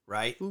scratch,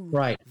 right?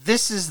 Right.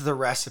 This is the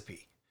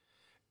recipe.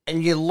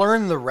 And you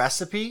learn the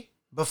recipe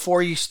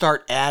before you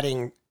start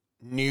adding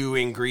new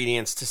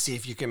ingredients to see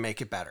if you can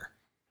make it better.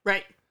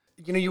 Right.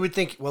 You would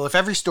think, well, if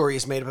every story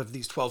is made up of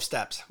these 12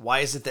 steps, why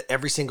is it that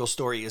every single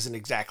story isn't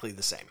exactly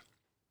the same?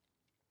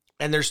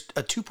 And there's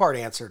a two-part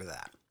answer to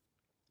that.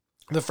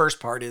 The first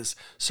part is,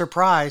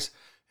 surprise,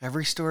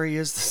 every story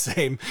is the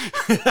same.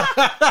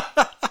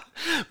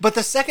 But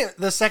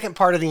the second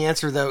part of the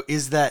answer, though,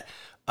 is that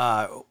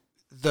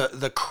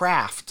the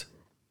craft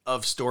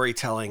of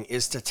storytelling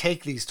is to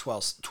take these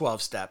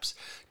 12 steps,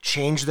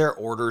 change their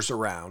orders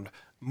around,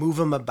 move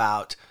them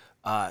about,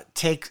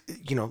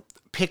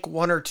 pick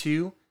one or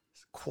two,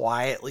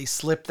 quietly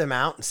slip them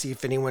out and see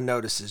if anyone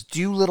notices.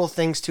 Do little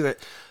things to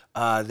it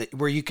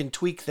where you can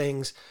tweak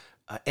things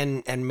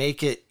and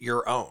make it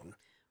your own.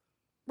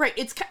 Right.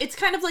 It's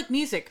kind of like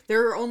music.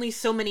 There are only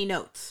so many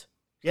notes.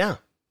 Yeah.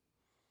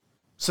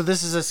 So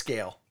this is a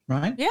scale.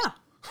 Right? Yeah.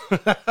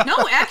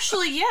 No,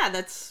 actually, yeah,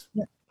 that's...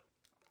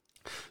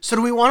 So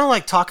do we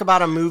want to talk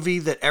about a movie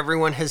that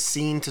everyone has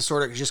seen to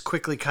sort of just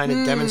quickly kind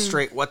of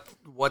demonstrate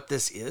what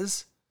this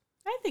is?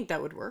 I think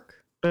that would work.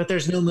 But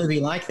there's no movie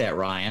like that,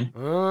 Ryan.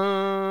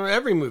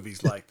 Every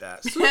movie's like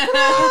that.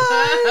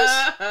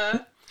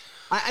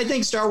 I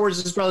think Star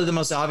Wars is probably the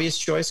most obvious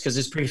choice because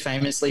it pretty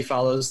famously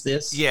follows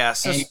this. Yeah.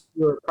 So and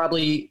you're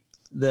probably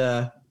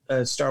the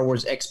Star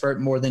Wars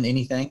expert more than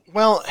anything.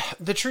 Well,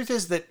 the truth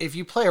is that if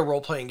you play a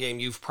role-playing game,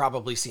 you've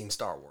probably seen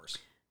Star Wars.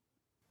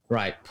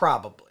 Right.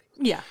 Probably.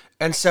 Yeah.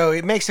 And so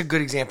it makes a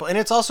good example. And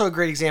it's also a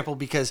great example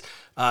because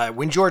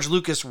when George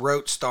Lucas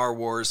wrote Star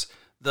Wars,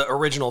 the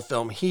original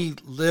film, he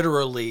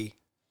literally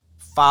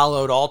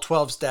followed all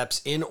 12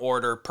 steps in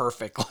order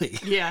perfectly.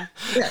 Yeah.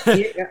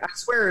 I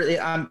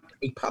swear,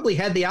 he probably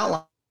had the outline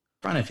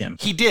in front of him.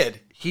 He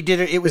did.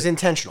 It was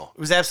intentional. It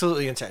was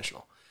absolutely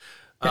intentional.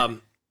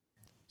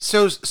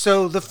 So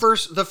the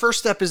first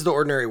step is the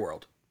ordinary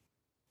world.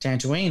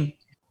 Tatooine,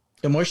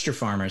 the moisture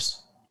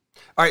farmers.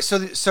 All right,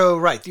 so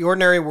right, the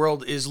ordinary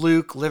world is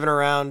Luke living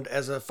around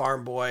as a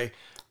farm boy,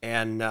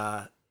 and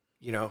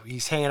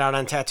he's hanging out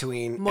on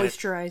Tatooine,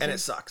 moisturizing, and it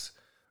sucks,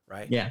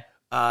 right? Yeah.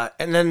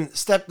 And then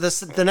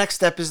the next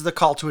step is the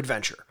call to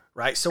adventure,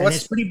 right? So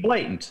it's pretty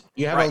blatant.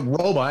 You have a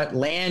robot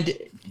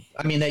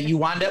that you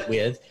wind up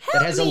with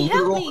that has a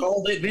literal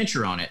call to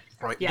adventure on it.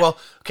 Right. Yeah. Well,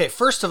 okay.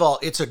 First of all,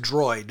 it's a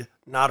droid,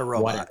 not a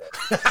robot.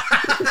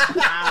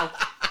 Wow.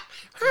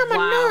 I'm a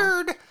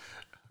nerd.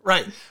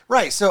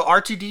 Right. So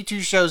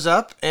R2-D2 shows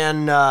up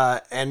and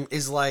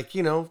is like,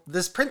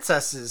 this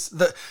princess is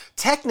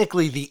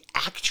technically the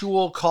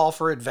actual call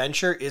for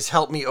adventure is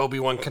help me,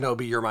 Obi-Wan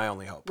Kenobi, you're my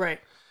only hope. Right.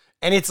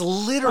 And it's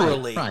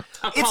literally, Right.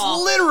 it's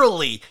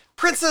literally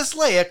Princess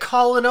Leia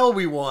calling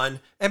Obi-Wan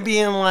and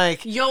being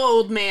like, Yo,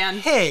 old man.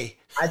 hey,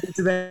 I need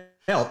to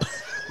help.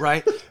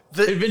 right?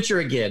 The, Adventure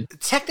again.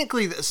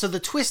 technically, so the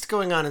twist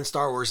going on in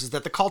Star Wars is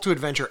that the call to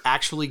adventure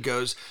actually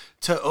goes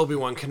to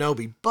Obi-Wan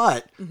Kenobi,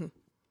 but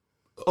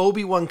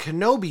Obi-Wan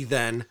Kenobi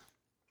then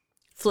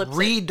Flips it.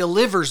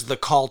 re-delivers the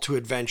call to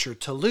adventure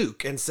to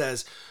Luke and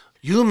says,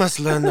 you must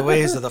learn the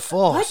ways of the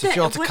Force if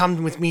you're to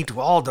come with me to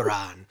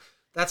Alderaan.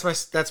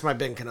 That's my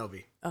Ben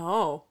Kenobi.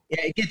 Oh.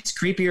 Yeah, it gets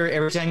creepier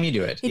every time you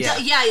do it. Yeah.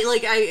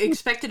 Like I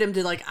expected him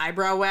to like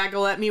eyebrow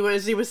waggle at me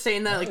as he was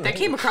saying that. Like that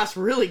came across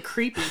really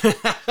creepy.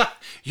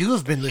 You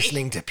have been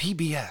listening to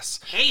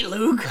PBS. Hey,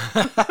 Luke.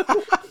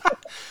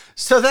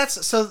 So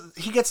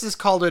he gets this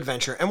call to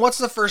adventure, and what's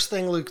the first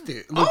thing Luke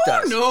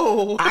does?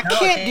 No. I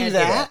can't do do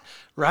that, that.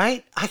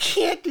 right? I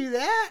can't do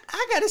that.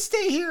 I gotta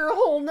stay here a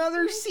whole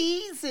nother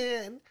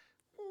season.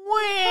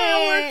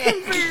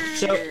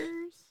 So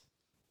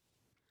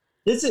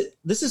this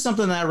is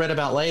something that I read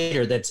about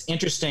later that's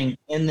interesting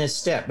in this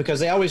step because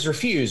they always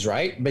refuse,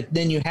 right? But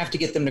then you have to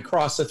get them to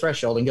cross the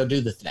threshold and go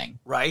do the thing.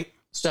 Right?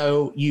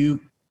 So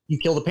you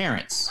kill the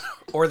parents.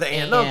 Or the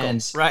aunt and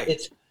uncle. Right.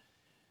 It's,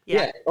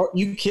 yeah. Or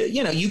you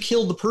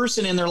kill the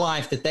person in their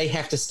life that they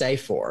have to stay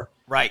for.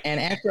 Right. And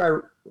after I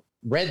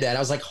read that, I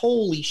was like,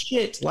 holy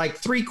shit, like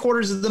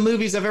 3/4 of the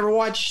movies I've ever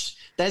watched,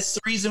 that's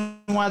the reason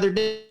why they're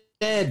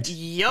dead.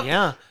 Yep.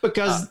 Yeah.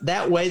 Because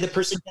that way the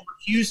person can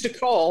refuse to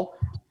call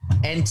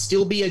and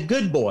still be a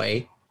good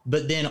boy,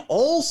 but then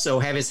also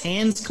have his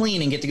hands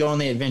clean and get to go on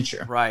the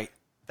adventure. Right.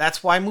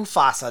 That's why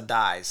Mufasa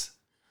dies.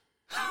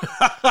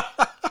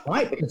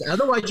 Right, because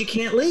otherwise you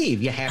can't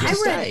leave. You have to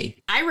stay.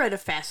 I read a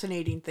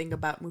fascinating thing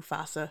about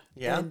Mufasa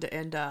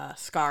and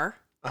Scar.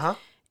 Uh-huh.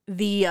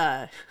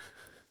 The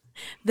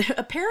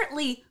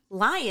apparently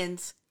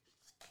lions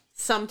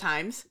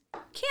sometimes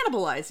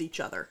cannibalize each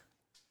other.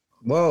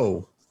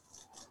 Whoa.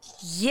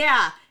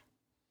 Yeah.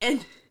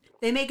 And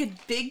they make a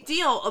big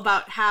deal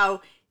about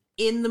how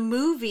in the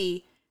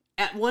movie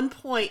at one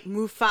point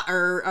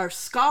or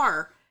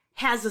Scar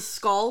has a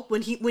skull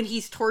when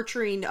he's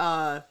torturing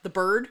the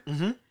bird.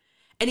 Mm-hmm.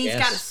 And he's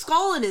got a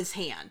skull in his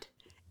hand.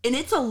 And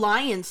it's a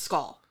lion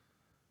skull.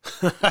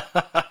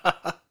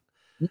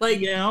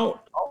 Like, You know,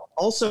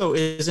 also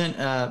isn't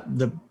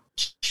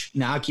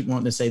now I keep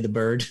wanting to say the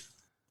bird.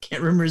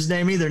 Can't remember his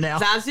name either now.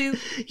 Zazu.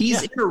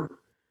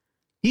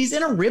 He's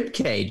in a rib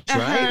cage,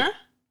 right?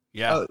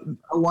 Yeah.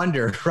 I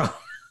wonder.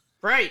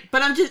 Right.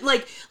 But I'm just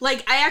like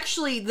I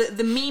actually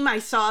the meme I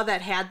saw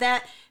that had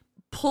that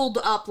pulled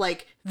up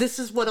like this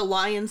is what a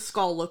lion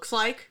skull looks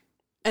like.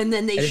 And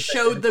then they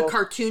showed the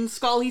cartoon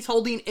skull he's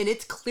holding, and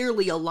it's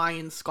clearly a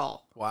lion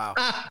skull. Wow.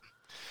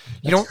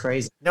 That's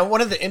crazy. Now,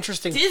 one of the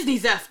interesting...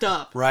 Disney's effed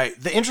up. Right.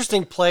 The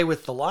interesting play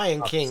with The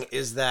Lion King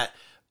is that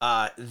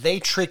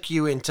they trick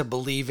you into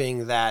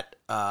believing that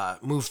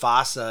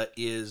Mufasa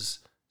is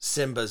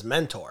Simba's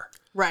mentor.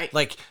 Right.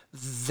 Like,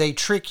 they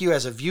trick you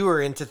as a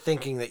viewer into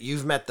thinking that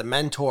you've met the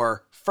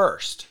mentor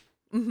first.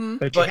 Mm-hmm.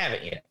 But you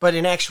haven't yet. But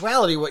in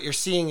actuality, what you're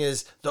seeing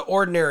is the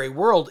ordinary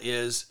world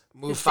is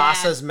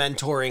Mufasa's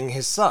mentoring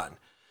his son.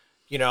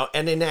 You know,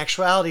 and in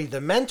actuality, the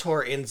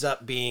mentor ends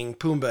up being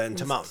Pumbaa and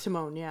Timon.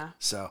 Timon, yeah.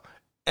 So,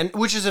 and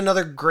which is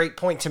another great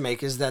point to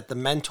make is that the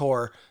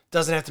mentor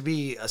doesn't have to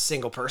be a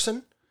single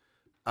person.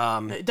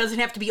 It doesn't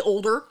have to be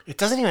older. It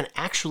doesn't even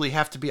actually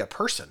have to be a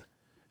person.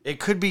 It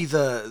could be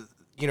an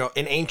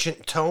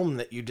ancient tome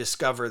that you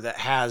discover that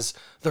has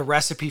the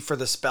recipe for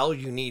the spell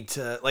you need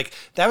to, like,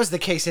 that was the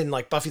case in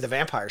like Buffy the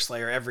Vampire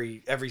Slayer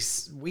every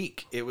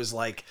week. It was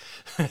like,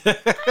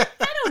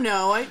 I don't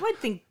know. I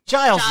think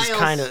Giles is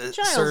kind of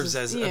serves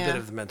as a bit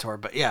of the mentor,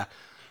 but yeah.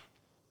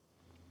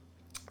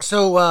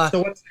 So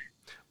what's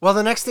well,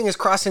 the next thing is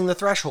crossing the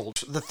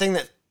threshold. The thing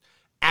that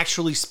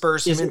actually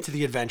spurs him into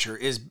the adventure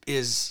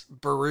is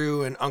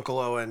Beru and Uncle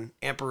Owen,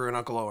 Aunt Beru and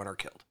Uncle Owen are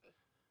killed.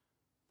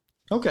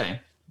 Okay.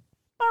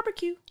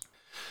 Barbecue.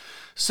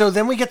 So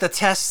then we get to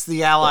test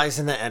the allies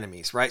and the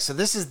enemies, right? So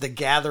this is the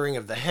gathering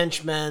of the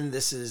henchmen.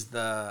 This is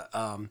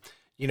the,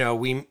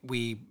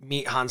 we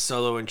meet Han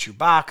Solo and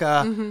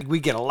Chewbacca. Mm-hmm. We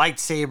get a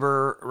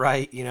lightsaber,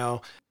 right? You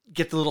know,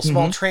 get the little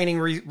small training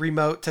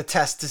remote to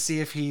test to see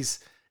if he's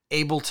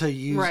able to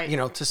use,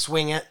 to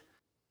swing it.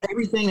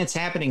 Everything that's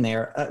happening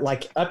there,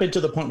 like up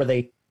until the point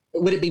where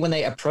would it be when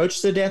they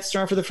approach the Death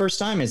Star for the first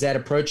time? Is that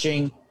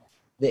approaching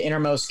the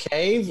innermost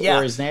cave? Yeah.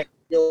 Or is that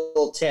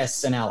still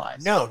tests and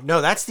allies? No,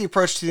 that's the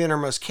approach to the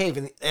innermost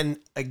cave. And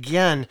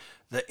again,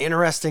 the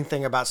interesting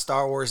thing about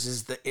Star Wars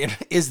is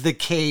the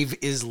cave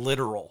is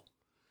literal.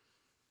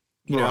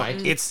 You know,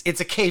 it's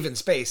a cave in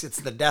space. It's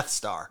the Death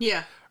Star.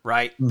 Yeah.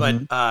 Right.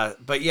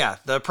 Mm-hmm. But yeah,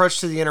 the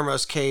approach to the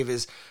innermost cave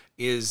is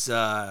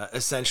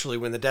essentially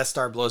when the Death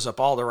Star blows up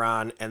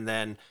Alderaan, and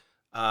then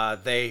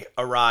they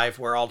arrive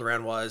where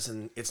Alderaan was,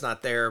 and it's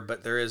not there,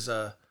 but there is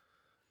a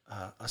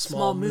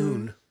small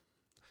moon.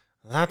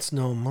 That's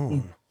no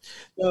moon.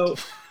 So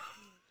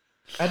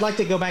I'd like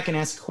to go back and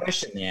ask a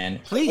question then.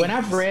 Please. When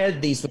I've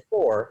read these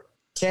before,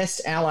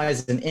 test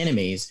allies and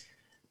enemies,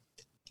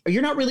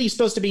 you're not really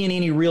supposed to be in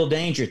any real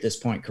danger at this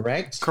point,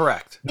 correct?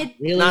 Correct.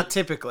 Really? Not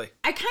typically.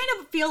 I kind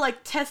of feel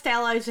like Test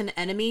Allies and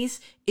Enemies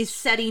is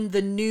setting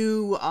the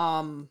new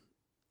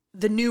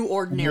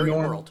ordinary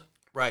norm. world.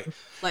 Right.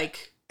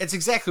 Like, It's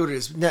exactly what it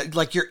is.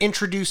 Like, you're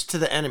introduced to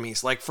the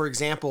enemies. Like, for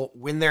example,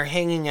 when they're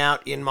hanging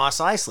out in Mos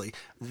Eisley,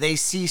 they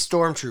see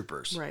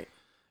stormtroopers. right.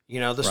 You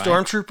know, the Right.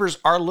 stormtroopers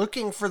are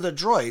looking for the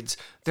droids.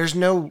 There's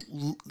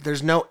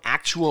no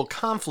actual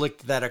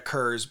conflict that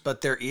occurs,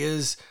 but there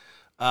is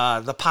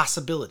the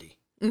possibility.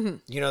 Mm-hmm.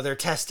 You know, they're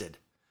tested.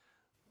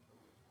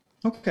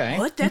 Okay.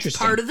 What? That's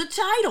Interesting. part of the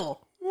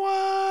title.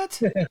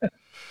 What?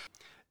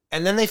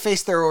 And then they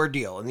face their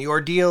ordeal, and the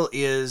ordeal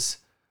is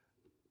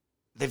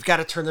they've got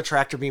to turn the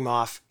tractor beam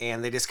off,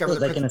 and they discover So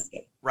they can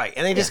escape. right,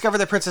 and they discover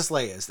that Princess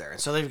Leia is there,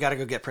 and so they've got to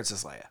go get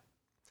Princess Leia.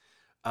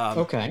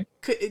 Okay.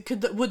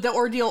 Would the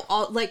ordeal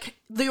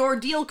the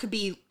ordeal could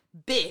be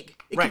big.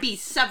 It Right. could be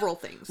several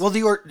things. Well,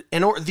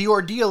 the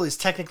ordeal is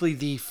technically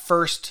the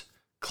first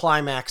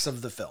climax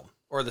of the film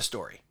or the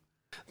story.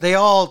 They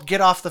all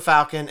get off the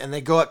Falcon and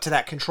they go up to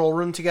that control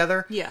room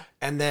together. Yeah.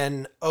 And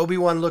then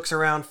Obi-Wan looks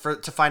around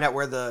to find out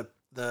where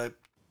the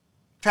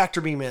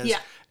tractor beam is. Yeah.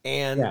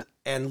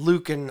 And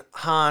Luke and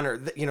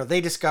Han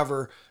they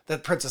discover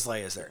that Princess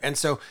Leia is there. And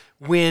so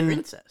when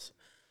Princess.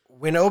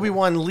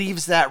 Obi-Wan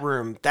leaves that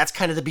room, that's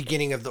kind of the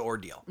beginning of the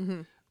ordeal.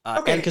 Mm-hmm.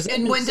 Okay. Because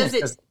and when does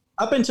it?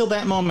 up until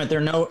that moment,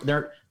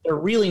 they're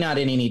really not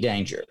in any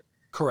danger.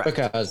 Correct.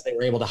 Because they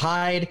were able to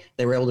hide,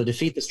 they were able to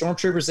defeat the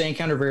stormtroopers they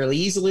encountered very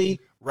easily.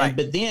 Right.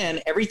 But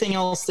then everything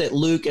else that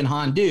Luke and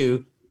Han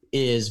do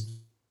is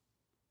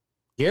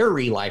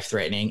very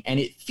life-threatening, and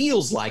it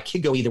feels like it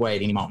could go either way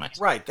at any moment.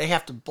 Right. They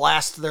have to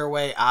blast their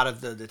way out of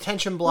the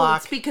detention Well,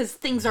 block. it's because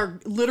things are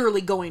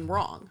literally going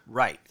wrong.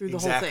 Right. Through the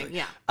exactly. whole thing,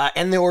 yeah.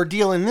 And the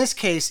ordeal in this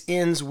case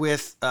ends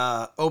with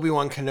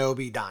Obi-Wan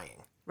Kenobi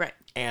dying, Right.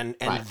 and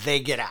Right. they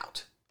get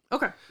out.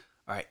 Okay.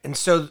 All right. And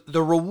so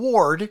the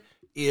reward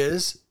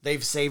is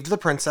they've saved the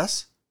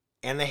princess,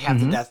 and they have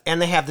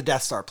the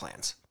Death Star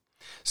plans.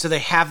 So they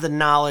have the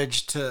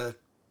knowledge to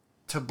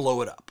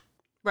blow it up.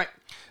 Right.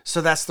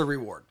 So that's the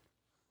reward.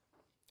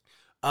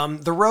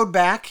 The road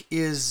back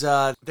is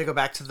they go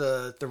back to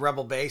the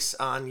rebel base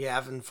on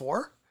Yavin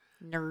 4.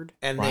 Nerd.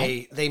 And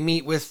Right. they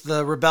meet with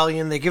the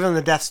rebellion. They give them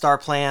the Death Star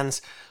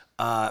plans,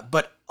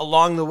 but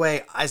along the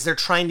way, as they're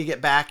trying to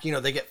get back,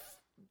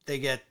 they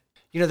get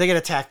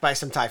attacked by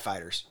some TIE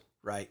fighters,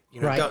 right?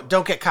 Right.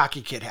 Don't get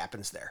cocky, kid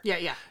happens there.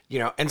 Yeah.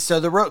 Yeah. And so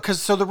the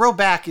road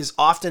back is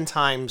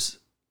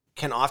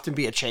can often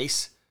be a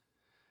chase,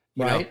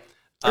 you know? Right.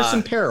 There's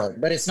some peril,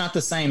 but it's not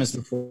the same as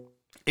before.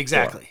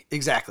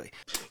 Exactly.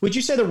 Would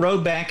you say the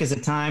road back is a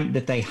time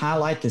that they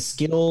highlight the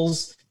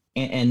skills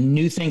and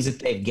new things that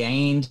they've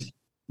gained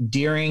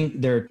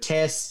during their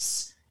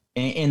tests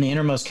in the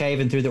innermost cave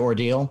and through the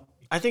ordeal?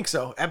 I think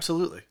so.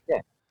 Absolutely. Yeah.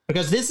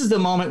 Because this is the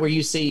moment where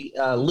you see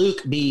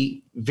Luke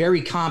be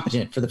very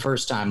competent for the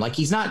first time. Like,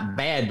 he's not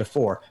bad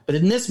before, but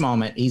in this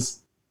moment, he's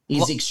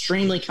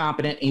extremely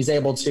competent. He's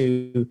able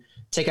to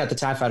take out the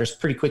TIE fighters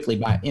pretty quickly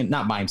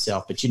not by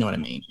himself, but you know what I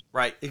mean.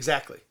 Right.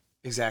 Exactly.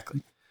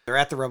 They're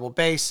at the rebel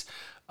base.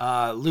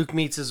 Luke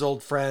meets his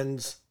old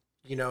friends,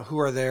 who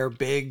are there,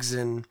 Biggs,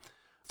 and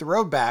the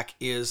road back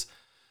is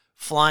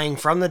flying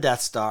from the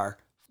Death Star,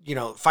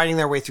 fighting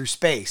their way through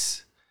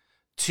space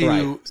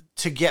to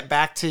get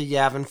back to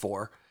Yavin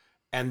 4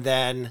 and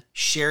then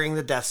sharing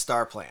the Death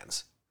Star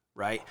plans,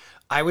 right?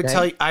 I would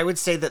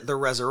say that the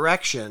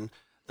resurrection,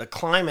 the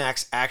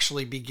climax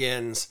actually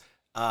begins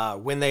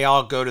when they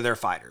all go to their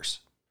fighters.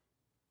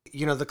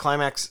 The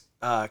climax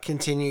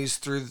continues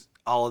through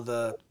all of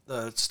the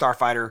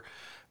starfighter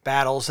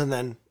battles, and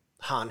then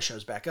Han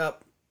shows back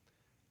up,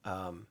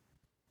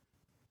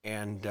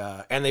 and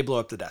they blow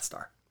up the Death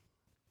Star.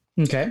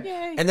 Okay.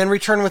 Yay. And then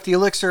return with the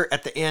elixir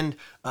at the end.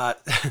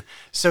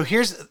 So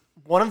here's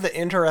one of the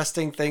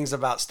interesting things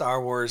about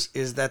Star Wars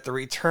is that the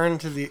return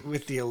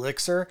with the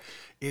elixir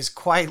is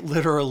quite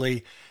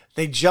literally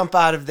they jump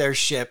out of their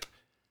ship,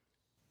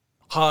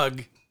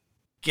 hug,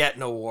 get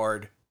an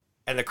award,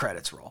 and the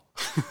credits roll.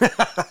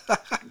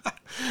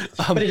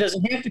 But it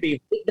doesn't have to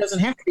be. It doesn't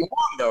have to be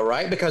long, though,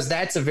 right? Because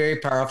that's a very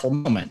powerful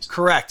moment.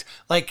 Correct.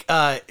 Like,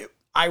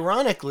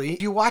 ironically,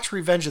 if you watch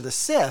Revenge of the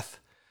Sith,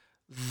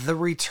 the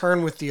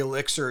return with the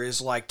elixir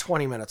is like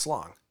 20 minutes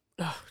long.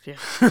 Oh, yeah.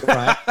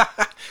 Right.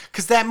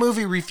 Because that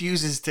movie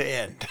refuses to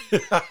end.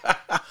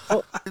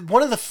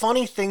 One of the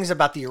funny things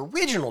about the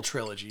original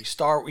trilogy,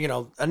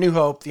 A New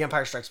Hope, The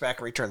Empire Strikes Back,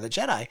 and Return of the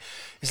Jedi,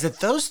 is that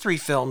those three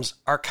films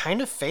are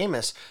kind of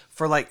famous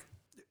for, like,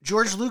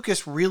 George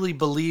Lucas really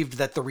believed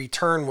that the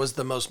return was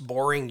the most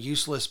boring,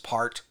 useless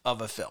part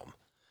of a film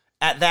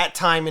at that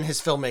time in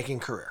his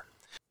filmmaking career.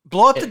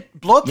 Blow up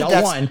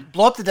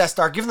the Death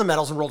Star, give them the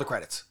medals, and roll the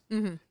credits.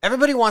 Mm-hmm.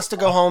 Everybody wants to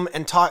go home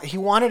and talk. He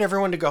wanted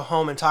everyone to go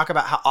home and talk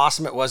about how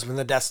awesome it was when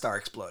the Death Star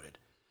exploded.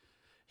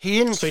 So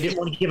he didn't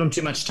want to give him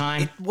too much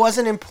time. It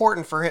wasn't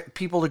important for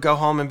people to go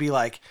home and be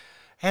like,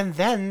 and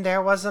then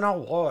there was an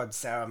award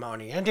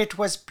ceremony, and it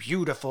was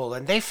beautiful,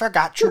 and they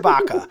forgot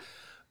Chewbacca.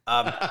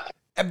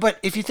 But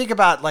if you think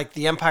about, like,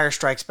 The Empire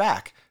Strikes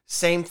Back,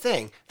 same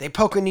thing. They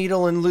poke a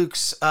needle in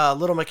Luke's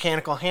little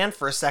mechanical hand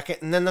for a second,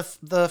 and then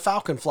the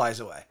Falcon flies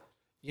away.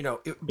 You know,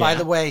 by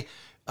the way,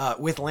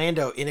 with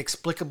Lando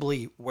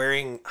inexplicably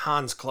wearing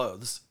Han's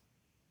clothes,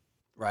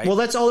 right? Well,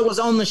 that's all it was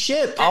on the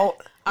ship.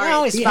 I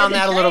always found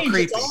that a little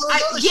creepy.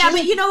 But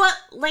you know what?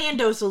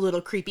 Lando's a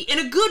little creepy. In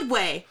a good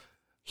way.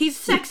 He's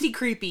sexy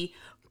creepy,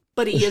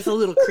 but he is a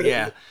little creepy.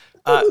 Yeah.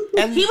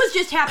 And he was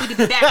just happy to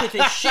be back with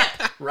his ship.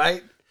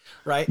 Right.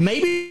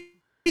 Maybe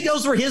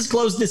those were his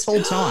clothes this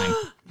whole time.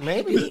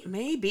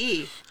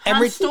 Maybe.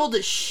 Han stole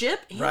his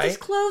ship and his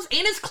clothes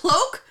and his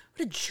cloak?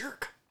 What a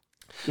jerk.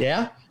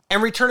 Yeah.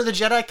 And Return of the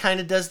Jedi kind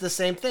of does the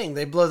same thing.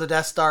 They blow the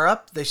Death Star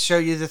up, they show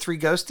you the 3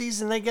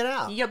 ghosties, and they get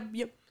out. Yep.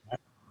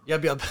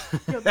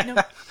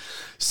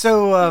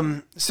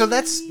 So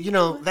that's,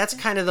 that's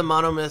kind of the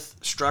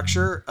monomyth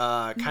structure,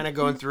 kind of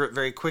going through it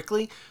very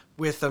quickly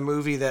with a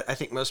movie that I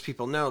think most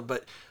people know.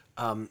 But,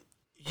 how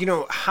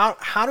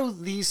do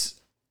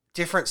these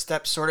different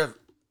steps sort of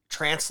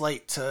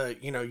translate to,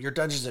 your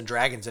Dungeons and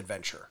Dragons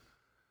adventure?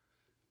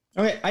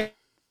 Okay,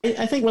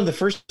 I think one of the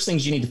first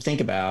things you need to think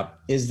about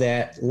is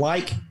that,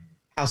 like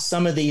how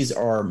some of these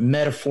are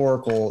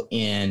metaphorical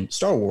in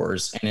Star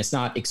Wars, and it's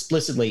not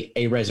explicitly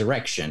a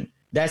resurrection,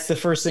 that's the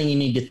first thing you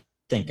need to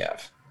think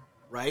of.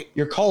 Right.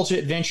 Your call to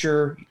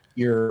adventure,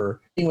 you're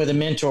being with a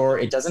mentor,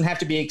 it doesn't have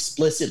to be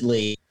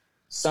explicitly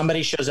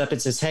somebody shows up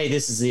and says, hey,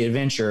 this is the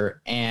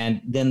adventure,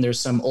 and then there's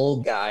some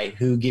old guy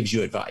who gives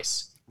you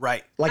advice.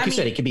 Right. Like you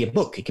said, it could be a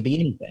book. It could be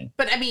anything.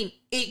 But,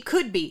 it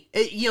could be.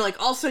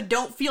 Also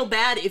don't feel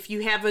bad if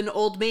you have an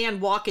old man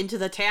walk into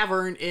the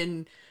tavern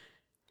and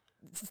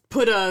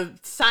put a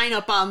sign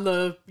up on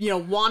the,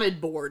 wanted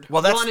board.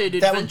 Well, wanted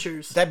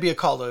adventures. That'd be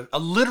a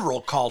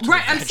literal call to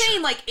right, adventure.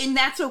 I'm saying, and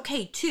that's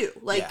okay, too.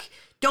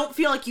 Don't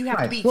feel like you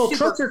have to be well,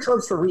 super... tropes are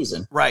tropes for a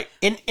reason. Right.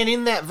 And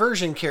in that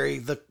version, Carrie,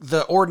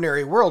 the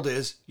ordinary world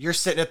is you're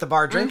sitting at the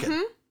bar drinking.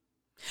 Mm-hmm.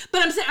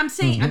 But I'm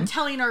saying, I'm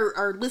telling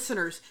our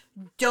listeners,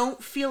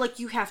 don't feel like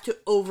you have to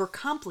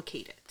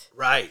overcomplicate it.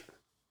 Right.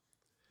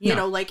 You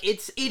know,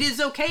 it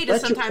is okay to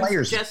Let your sometimes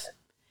players just...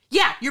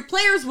 Yeah, your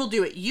players will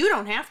do it. You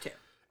don't have to.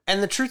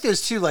 And the truth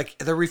is, too,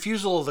 the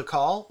refusal of the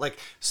call,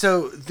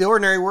 so the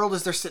ordinary world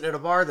is they're sitting at a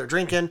bar, they're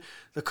drinking.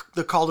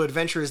 The call to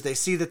adventure is they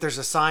see that there's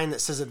a sign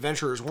that says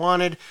adventurers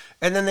wanted,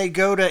 and then they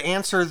go to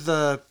answer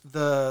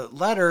the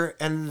letter,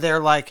 and they're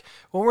like,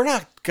 well, we're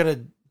not going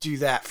to do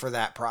that for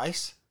that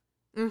price.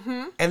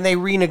 Mm-hmm. And they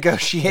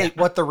renegotiate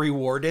what the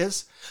reward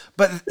is.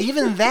 But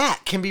even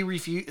that can be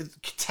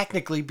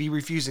technically be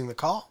refusing the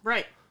call.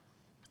 Right.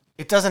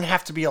 It doesn't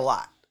have to be a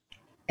lot.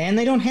 And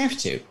they don't have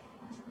to.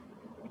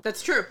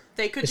 That's true.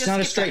 They could It's just...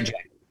 not a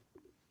straitjacket.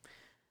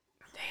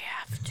 They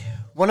have to.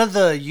 One of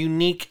the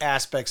unique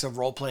aspects of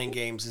role-playing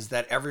games is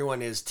that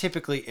everyone is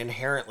typically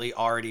inherently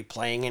already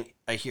playing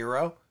a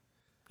hero.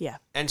 Yeah.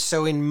 And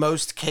so in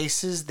most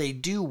cases, they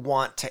do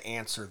want to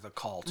answer the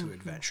call to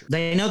adventure.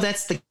 They know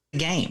that's the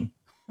game.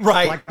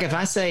 Right. Like if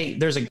I say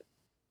there's a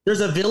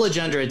village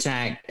under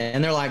attack,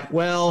 and they're like,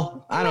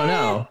 well, I don't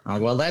know. I'm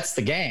like, well, that's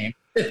the game.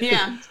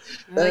 Yeah.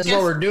 That's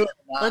what we're doing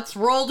now. Let's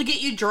roll to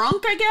get you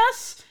drunk, I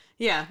guess?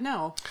 Yeah,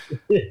 no.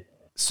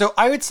 So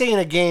I would say in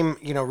a game,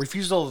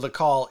 refusal of the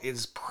call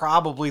is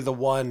probably the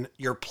one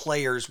your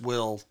players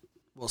will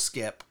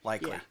skip,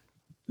 likely. Yeah.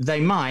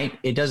 They might.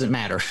 It doesn't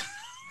matter.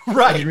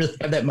 Right. I didn't really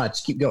have that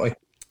much. Keep going.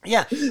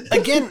 Yeah.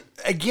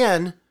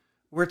 Again,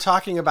 we're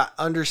talking about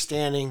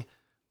understanding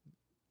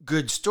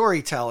good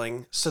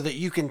storytelling so that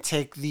you can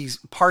take these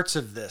parts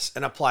of this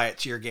and apply it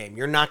to your game.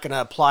 You're not going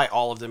to apply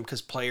all of them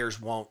because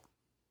players won't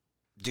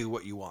do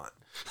what you want.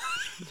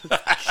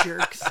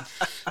 Jerks.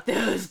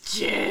 Those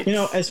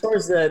jerks. As far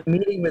as the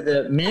meeting with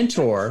the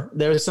mentor,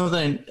 there was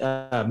something,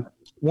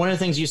 one of the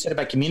things you said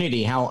about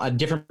community, how a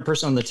different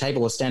person on the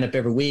table will stand up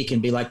every week and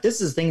be like,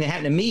 this is the thing that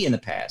happened to me in the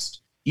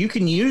past. You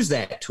can use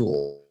that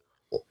tool.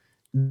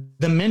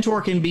 The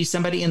mentor can be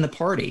somebody in the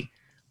party.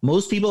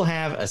 Most people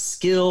have a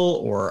skill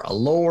or a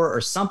lore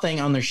or something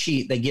on their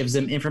sheet that gives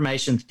them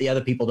information that the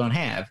other people don't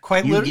have.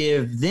 You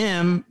give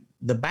them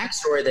the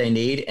backstory they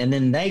need, and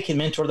then they can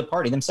mentor the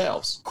party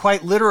themselves.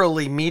 Quite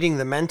literally, meeting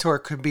the mentor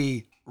could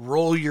be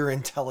roll your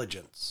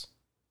intelligence.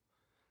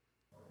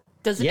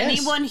 Does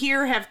anyone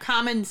here have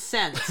common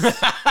sense?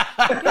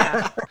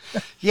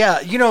 Yeah,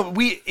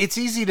 it's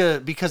easy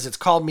to, because it's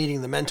called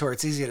meeting the mentor,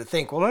 it's easy to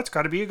think, well, that's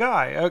got to be a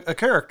guy, a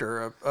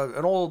character,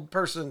 an old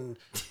person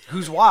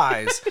who's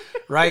wise,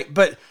 right?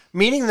 But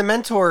meeting the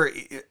mentor,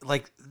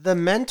 the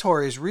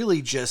mentor is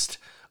really just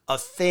a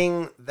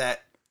thing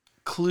that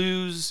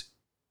clues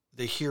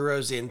the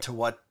heroes into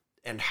what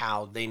and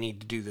how they need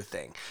to do the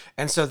thing.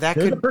 And so that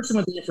They're the person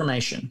with the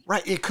information.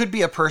 Right. It could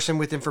be a person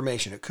with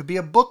information. It could be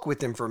a book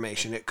with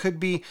information. It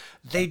could be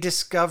they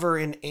discover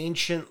an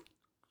ancient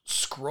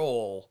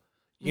scroll,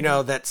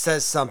 that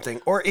says something.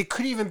 Or it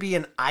could even be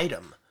an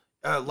item,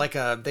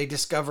 they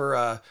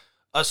discover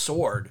a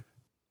sword,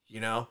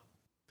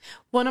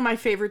 One of my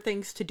favorite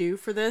things to do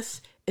for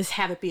this is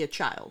have it be a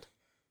child.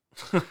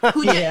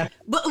 Who Yeah.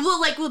 but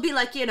we'll be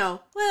like,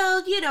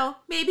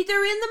 maybe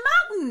they're in the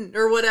mountain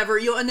or whatever,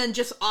 and then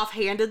just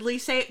offhandedly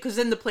say it, because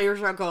then the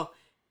players are go,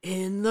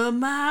 in the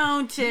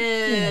mountain,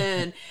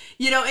 and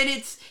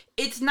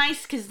it's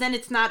nice, because then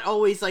it's not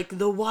always like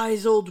the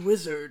wise old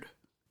wizard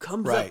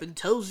comes up and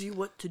tells you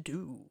what to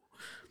do.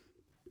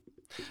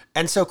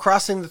 And so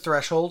crossing the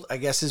threshold, I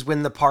guess, is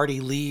when the party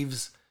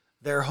leaves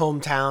their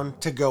hometown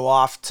to go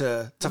off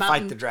to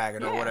fight the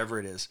dragon or whatever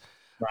it is.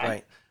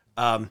 Right.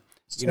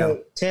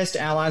 So test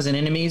allies and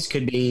enemies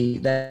could be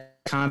that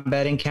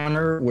combat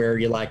encounter where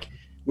you're like,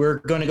 we're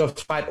going to go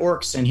fight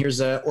orcs, and here's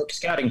a orc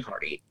scouting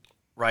party.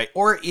 Right.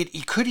 Or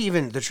it could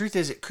even, the truth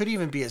is, it could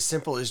even be as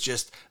simple as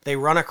just they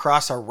run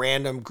across a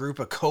random group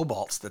of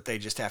kobolds that they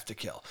just have to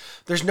kill.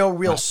 There's no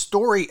real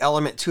story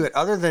element to it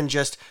other than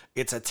just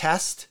it's a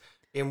test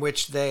in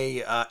which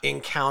they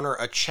encounter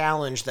a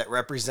challenge that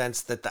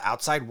represents that the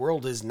outside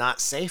world is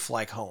not safe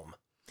like home.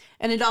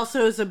 And it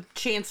also is a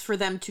chance for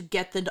them to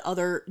get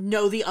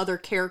know the other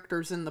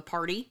characters in the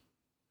party.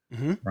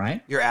 Mm-hmm.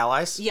 Right. Your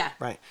allies. Yeah.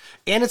 Right.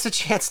 And it's a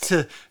chance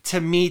to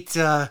meet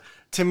the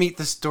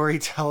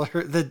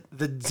storyteller, the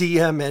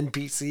DM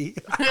NPC.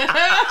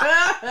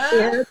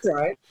 Yeah, that's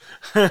right.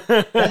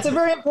 That's a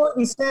very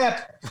important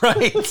step.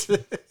 Right.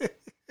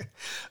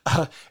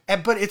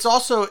 But it's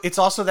also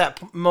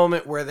that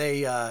moment where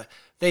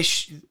they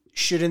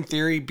should in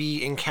theory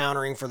be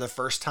encountering for the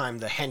first time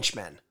the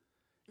henchmen,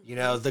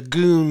 the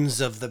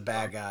goons of the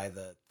bad guy.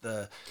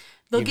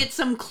 They'll get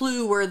some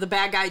clue where the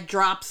bad guy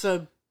drops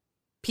a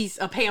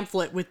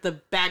pamphlet with the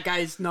bad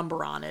guy's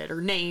number on it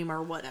or name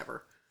or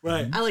whatever.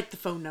 Right. I like the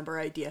phone number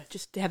idea.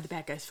 Just to have the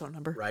bad guy's phone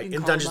number. Right.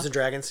 In Dungeons and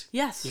Dragons.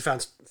 Yes. You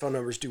found phone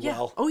numbers do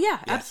well. Oh yeah,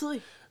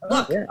 absolutely.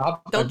 Look,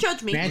 don't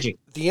judge me. Magic.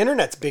 The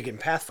internet's big in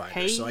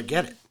Pathfinder, so I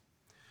get it.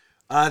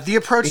 The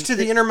approach to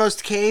the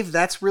innermost cave,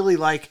 that's really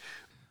like,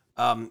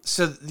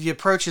 so the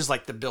approach is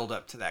like the build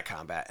up to that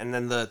combat. And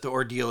then the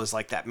ordeal is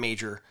like that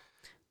major.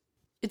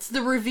 It's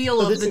the reveal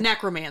of the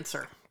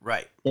necromancer.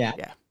 Right.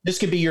 Yeah. This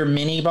could be your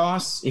mini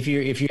boss if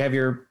you have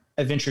your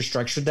adventure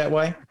structured that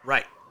way.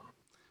 Right.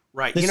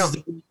 Right. This is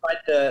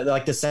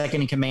the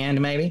second in command,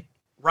 maybe.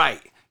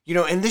 Right.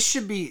 And this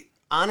should be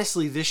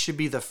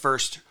the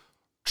first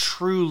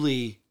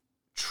truly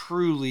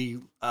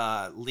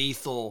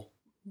lethal,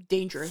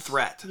 dangerous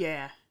threat.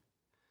 Yeah.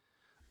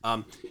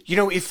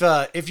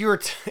 If you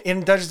were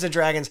in Dungeons and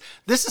Dragons,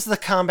 this is the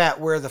combat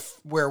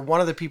where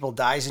one of the people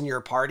dies in your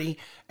party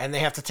and they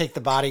have to take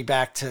the body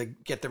back to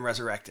get them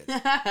resurrected.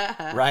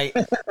 Right?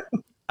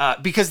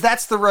 Because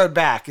that's the road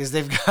back, is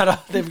they've got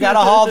to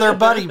haul their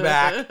buddy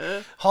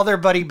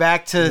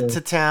back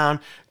to town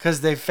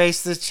because they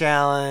faced this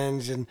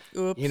challenge, and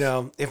oops.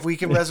 If we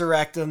can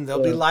resurrect them,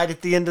 they'll be light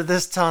at the end of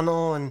this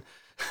tunnel, and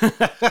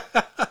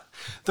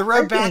the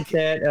road back.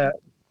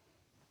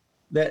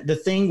 That the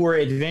thing where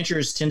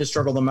adventurers tend to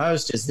struggle the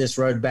most is this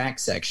road back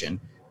section,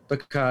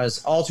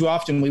 because all too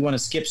often we want to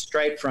skip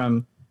straight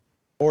from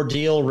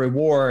ordeal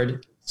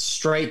reward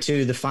straight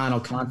to the final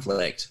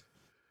conflict.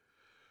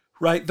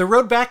 Right. The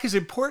road back is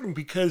important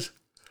because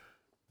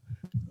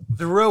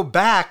the road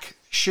back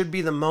should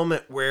be the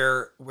moment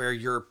where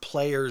your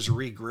players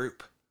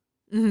regroup.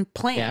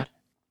 Plan. Yeah.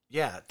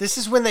 Yeah. This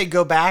is when they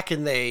go back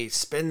and they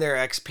spend their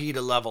XP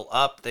to level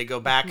up. They go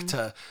back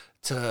to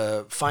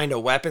find a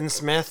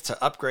weaponsmith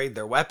to upgrade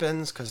their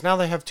weapons because now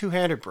they have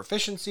two-handed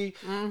proficiency.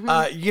 They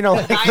got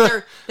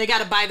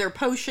to buy their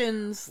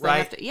potions.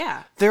 Right.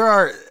 There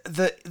are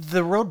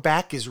the road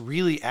back is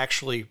really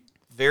actually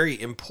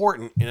very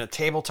important in a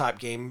tabletop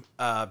game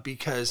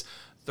because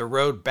the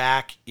road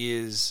back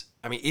is,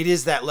 it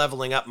is that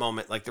leveling up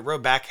moment. Like the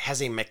road back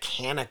has a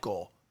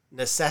mechanical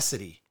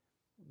necessity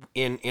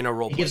in a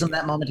role. It gives them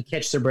that moment to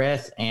catch their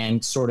breath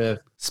and sort of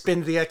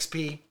spend the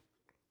XP,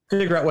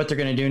 figure out what they're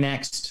going to do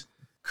next,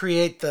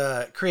 create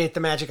the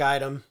magic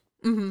item.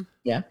 Mm-hmm.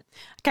 Yeah,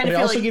 but it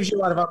also gives you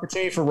a lot of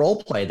opportunity for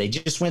role play. They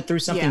just went through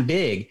something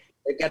big.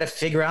 They've got to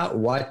figure out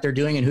what they're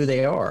doing and who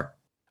they are.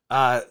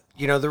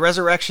 The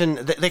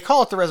resurrection, they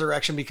call it the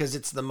resurrection because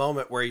it's the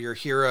moment where your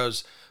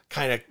heroes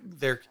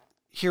their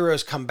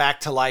heroes come back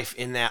to life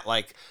in that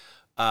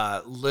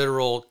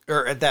literal,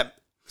 or that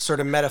sort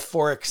of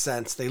metaphoric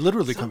sense. They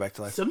literally come back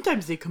to life.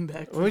 Sometimes they come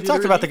back. We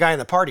talked about the guy in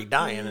the party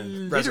dying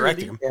and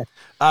resurrecting him.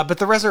 Yeah. But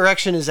the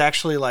resurrection is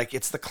actually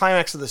it's the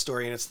climax of the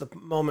story, and it's the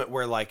moment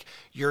where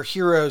your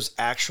heroes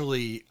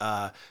actually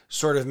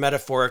sort of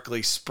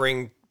metaphorically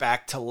spring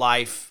back to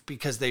life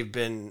because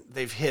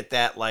they've hit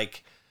that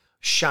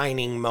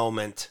shining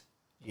moment.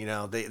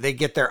 They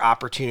get their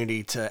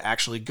opportunity to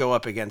actually go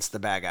up against the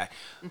bad guy.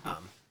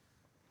 Mm-hmm.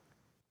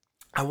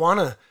 I want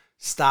to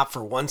stop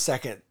for 1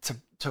 second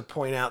to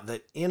point out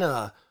that in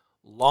a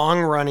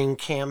long-running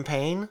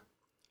campaign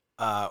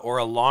or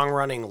a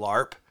long-running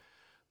LARP,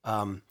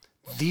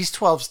 these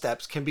 12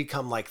 steps can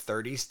become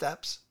 30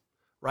 steps,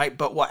 right?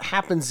 But what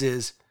happens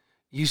is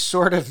you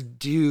sort of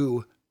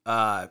do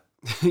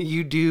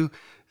you do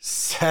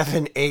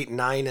 7, 8,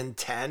 9, and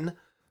 10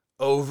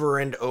 over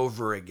and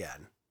over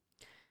again.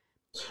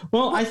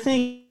 Well, I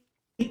think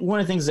one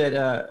of the things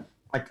that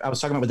like I was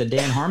talking about with the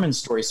Dan Harmon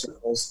story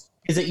circles,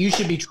 is that you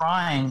should be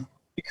trying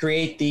to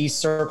create these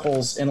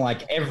circles in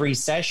like every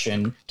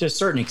session to a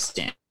certain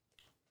extent.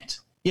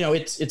 You know,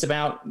 it's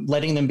about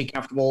letting them be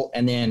comfortable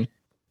and then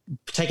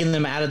taking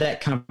them out of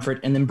that comfort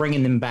and then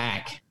bringing them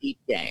back each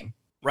game.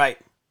 Right.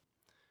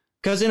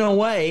 Because in a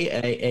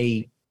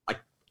way,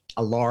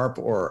 a LARP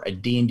or a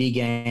D&D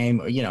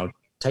game, or, you know,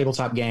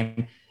 tabletop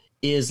game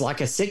is like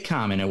a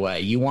sitcom in a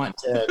way. You want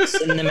to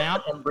send them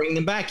out and bring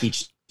them back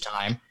each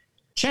time.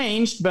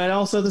 Changed, but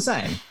also the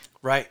same.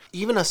 Right.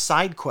 Even a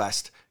side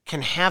quest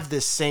can have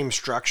this same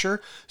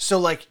structure. So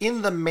like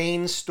in the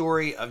main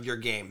story of your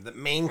game, the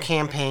main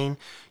campaign,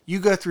 you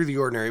go through the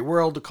ordinary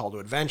world, the call to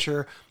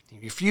adventure. He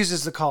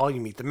refuses the call, you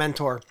meet the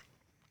mentor.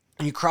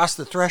 You cross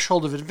the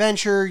threshold of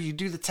adventure, you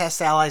do the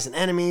test allies and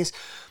enemies,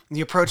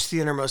 you approach the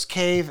innermost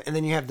cave, and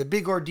then you have the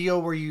big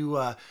ordeal where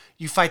you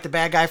fight the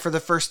bad guy for the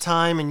first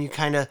time, and you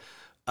kind of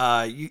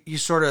you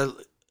sort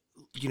of,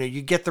 you know,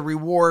 you get the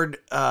reward,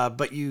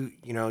 but you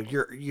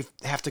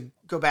have to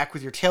go back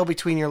with your tail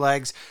between your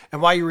legs,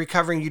 and while you're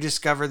recovering, you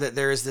discover that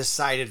there is this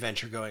side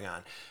adventure going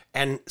on,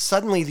 and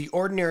suddenly the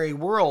ordinary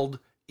world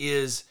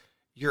is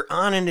you're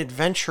on an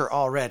adventure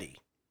already,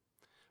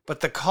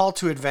 but the call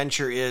to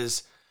adventure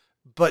is,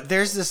 but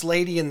there's this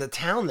lady in the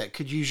town that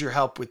could use your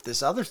help with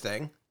this other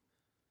thing.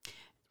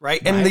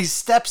 Right. And these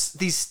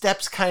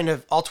steps kind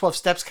of, all 12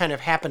 steps kind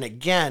of happen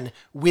again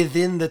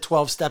within the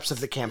 12 steps of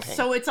the campaign.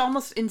 So it's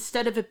almost,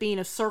 instead of it being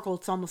a circle,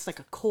 it's almost like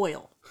a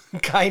coil.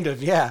 Kind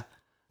of, yeah.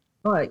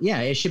 But yeah,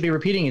 it should be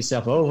repeating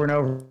itself over and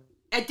over.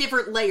 At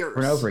different layers. Over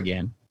and over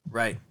again.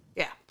 Right.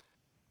 Yeah.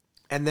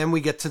 And then we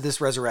get to this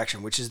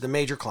resurrection, which is the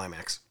major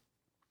climax.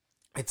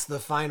 It's the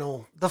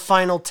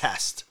final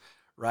test,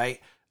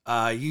 right?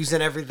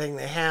 Using everything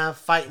they have,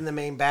 fighting the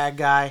main bad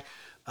guy.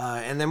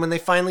 And then when they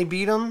finally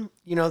beat him,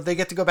 you know, they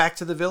get to go back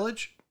to the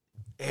village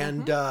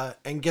and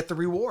get the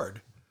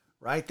reward,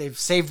 right? They've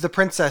saved the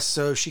princess,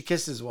 so she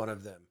kisses one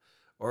of them,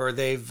 or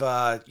they've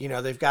got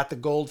the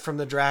gold from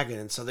the dragon.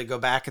 And so they go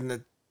back and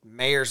the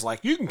mayor's like,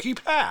 you can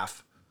keep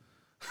half.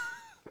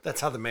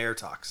 That's how the mayor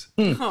talks.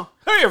 Huh.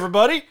 Hey,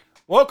 everybody,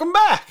 welcome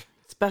back.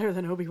 It's better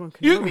than Obi-Wan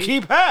Kenobi. You can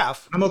keep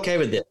half. I'm okay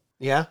with it.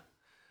 Yeah.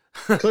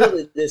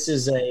 Clearly, this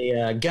is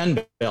a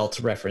gun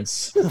belt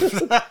reference.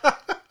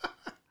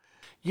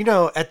 You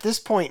know, at this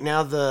point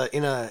now,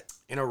 in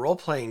a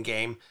role-playing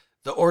game,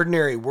 the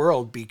ordinary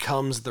world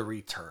becomes the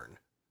return.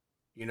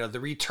 You know,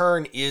 the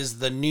return is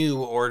the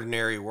new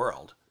ordinary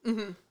world,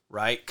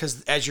 right?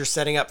 Because as you're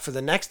setting up for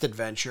the next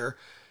adventure,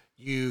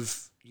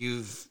 you've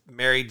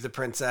married the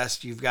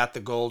princess, you've got the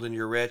gold, and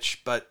you're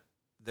rich, but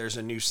there's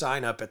a new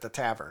sign up at the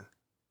tavern.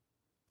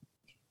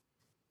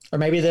 Or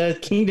maybe the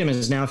kingdom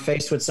is now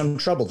faced with some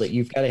trouble that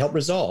you've got to help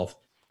resolve.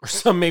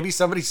 Or maybe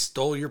somebody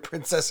stole your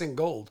princess in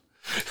gold.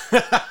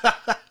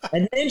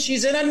 And then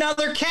she's in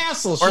another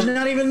castle. She's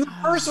not even the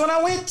first one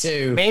I went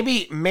to.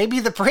 Maybe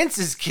the prince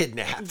is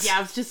kidnapped. Yeah,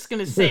 I was just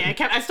gonna say.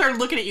 I started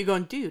looking at you,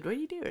 going, "Dude, what are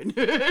you doing?"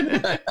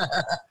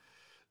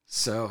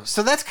 So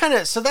that's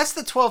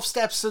the 12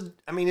 steps. So,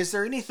 I mean, is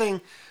there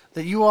anything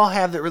that you all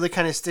have that really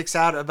kind of sticks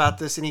out about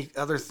this? Any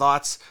other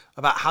thoughts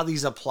about how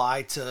these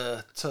apply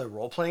to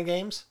role-playing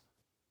games?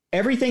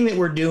 Everything that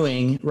we're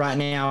doing right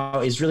now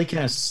is really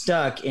kind of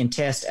stuck in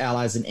test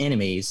allies and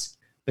enemies,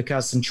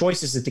 because some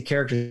choices that the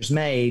characters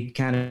made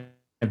kind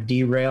of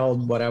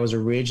derailed what I was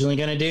originally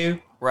going to do.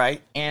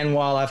 Right. And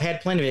while I've had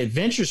plenty of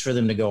adventures for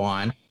them to go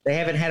on, they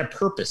haven't had a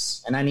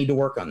purpose, and I need to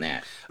work on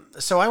that.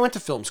 So I went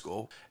to film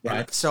school.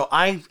 Right. So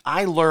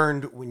I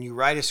learned when you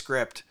write a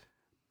script,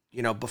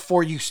 you know,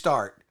 before you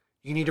start,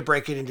 you need to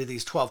break it into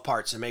these 12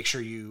 parts and make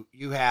sure you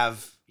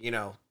have, you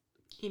know,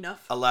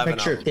 Enough. 11 Make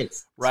sure of it them.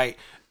 fits. Right.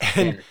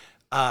 And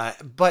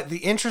but the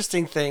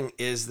interesting thing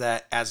is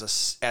that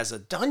as a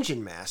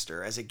dungeon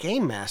master, as a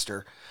game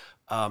master,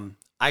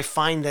 I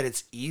find that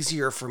it's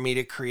easier for me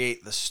to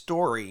create the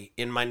story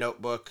in my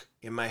notebook,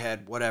 in my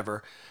head,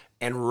 whatever,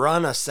 and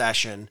run a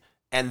session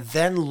and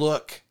then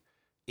look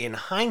in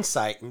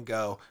hindsight and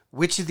go,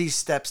 which of these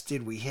steps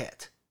did we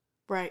hit?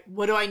 Right.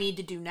 What do I need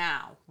to do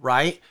now?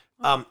 Right.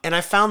 And I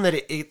found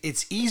that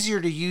it's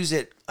easier to use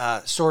it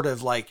sort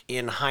of like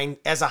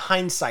as a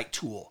hindsight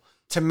tool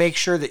to make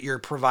sure that you're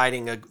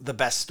providing the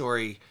best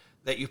story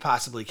that you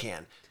possibly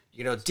can.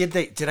 You know,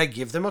 did I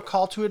give them a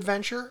call to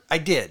adventure? I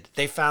did.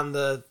 They found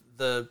the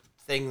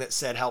thing that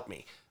said help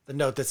me, the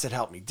note that said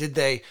help me. Did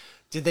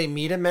they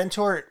meet a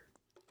mentor?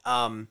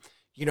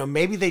 You know,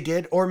 maybe they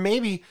did, or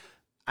maybe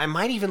I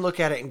might even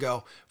look at it and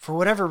go, for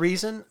whatever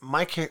reason,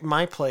 my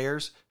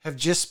players have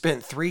just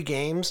spent 3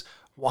 games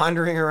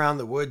wandering around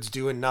the woods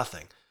doing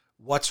nothing.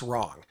 What's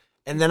wrong?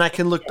 And then I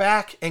can look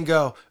back and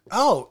go,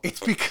 oh,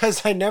 it's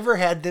because I never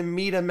had them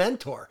meet a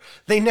mentor.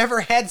 They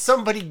never had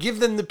somebody give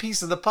them the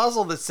piece of the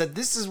puzzle that said,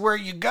 this is where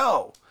you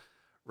go.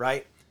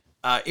 Right?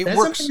 It That's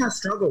works. something I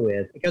struggle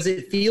with, because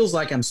it feels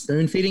like I'm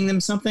spoon feeding them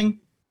something,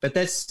 but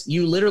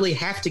you literally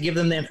have to give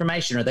them the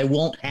information or they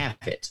won't have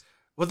it.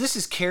 Well, this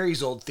is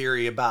Carrie's old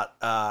theory about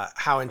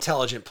how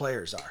intelligent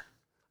players are.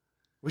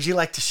 Would you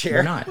like to share?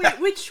 They're not. Wait,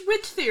 which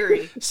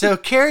theory? So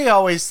Carrie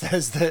always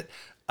says that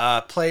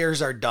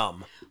players are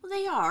dumb. Well,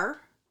 they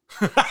are.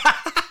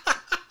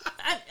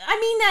 I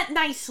mean that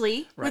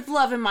nicely, with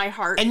love in my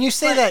heart. And you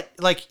say that,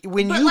 like,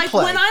 when you like,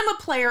 play. when I'm a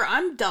player,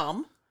 I'm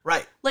dumb.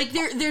 Right. Like,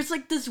 there's,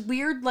 like, this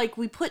weird, like,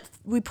 we put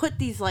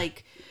these,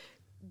 like,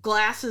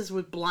 glasses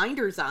with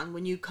blinders on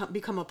when you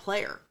become a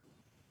player.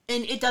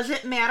 And it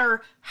doesn't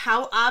matter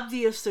how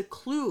obvious a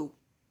clue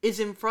is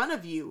in front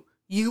of you.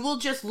 You will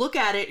just look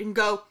at it and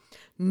go,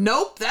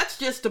 nope, that's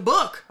just a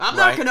book. I'm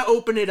not going to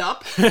open it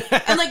up.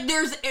 And, like,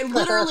 there's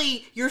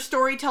literally, your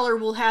storyteller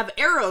will have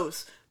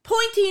arrows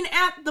pointing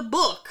at the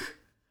book.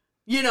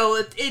 You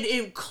know,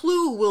 a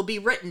clue will be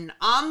written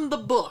on the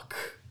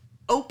book.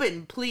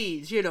 Open,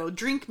 please, you know,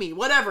 drink me,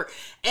 whatever.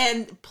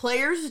 And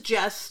players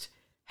just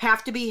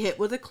have to be hit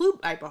with a clue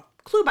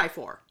by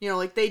four. You know,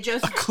 like they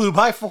just... A clue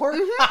by four?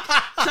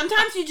 Mm-hmm.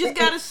 Sometimes you just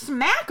gotta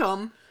smack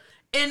them.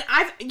 And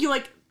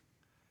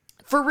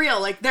for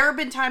real, like there have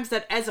been times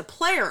that as a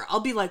player, I'll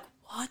be like,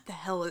 what the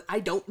hell? I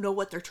don't know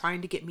what they're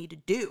trying to get me to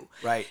do.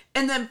 Right.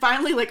 And then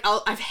finally, like,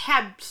 I've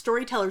had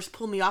storytellers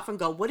pull me off and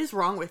go, what is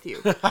wrong with you?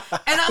 And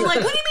I'm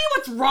like, what do you mean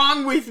what's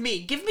wrong with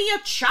me? Give me a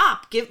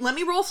chop. Let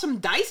me roll some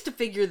dice to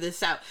figure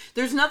this out.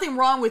 There's nothing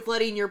wrong with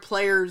letting your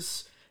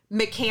players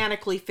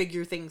mechanically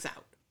figure things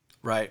out.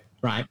 Right.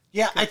 Right.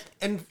 Yeah,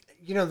 and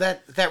you know,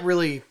 that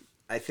really,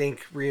 I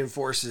think,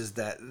 reinforces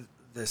that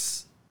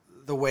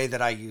the way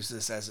that I use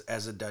this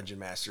as a dungeon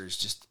master is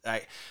just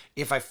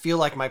if I feel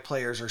like my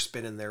players are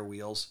spinning their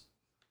wheels,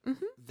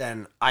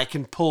 then I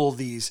can pull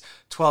these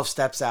 12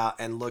 steps out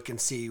and look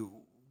and see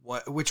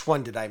which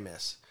one did I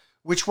miss?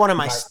 Which one am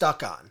I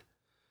stuck on?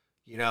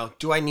 You know,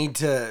 do I need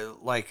to,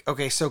 like,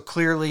 okay, so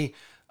clearly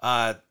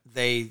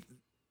they've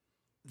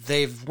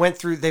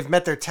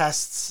met their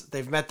tests,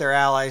 they've met their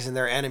allies and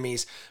their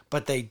enemies,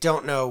 but they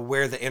don't know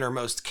where the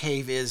innermost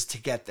cave is to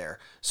get there.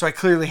 So I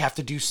clearly have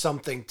to do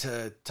something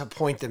to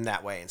point them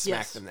that way and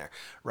smack them there,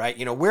 right?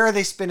 You know, where are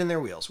they spinning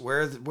their wheels?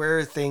 Where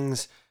are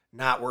things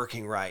not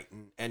working right?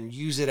 And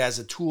use it as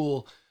a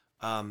tool,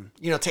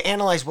 you know, to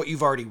analyze what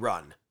you've already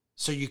run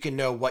so you can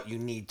know what you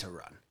need to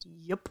run.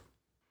 Yep.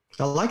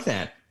 I like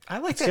that. I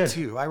like That's that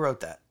good. too. I wrote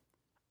that.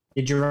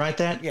 Did you write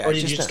that? Yeah. Or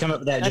did you just come up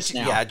with that just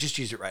now? Yeah, I just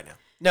use it right now.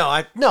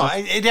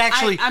 It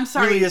actually I'm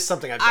sorry. really is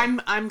something I've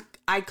done.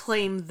 I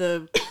claim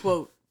the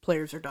quote,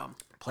 players are dumb.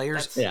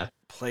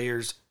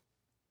 Players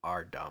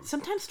are dumb.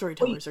 Sometimes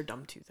storytellers are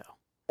dumb too,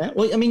 though.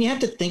 Well, I mean, you have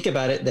to think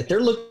about it, that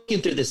they're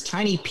looking through this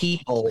tiny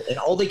peephole and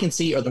all they can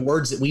see are the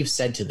words that we've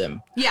said to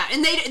them. Yeah,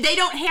 and they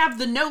don't have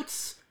the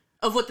notes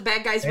of what the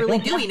bad guy's really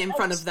doing in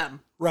front of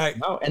them. Right.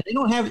 No, and they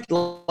don't have,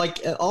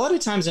 like, a lot of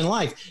times in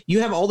life, you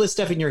have all this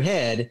stuff in your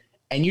head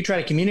and you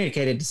try to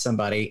communicate it to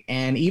somebody.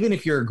 And even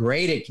if you're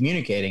great at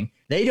communicating,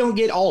 they don't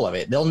get all of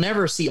it. They'll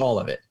never see all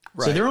of it.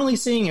 Right. So they're only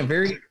seeing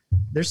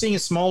they're seeing a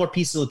smaller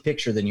piece of the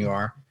picture than you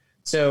are.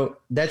 So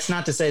that's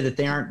not to say that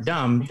they aren't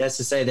dumb. That's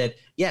to say that,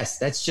 yes,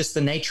 that's just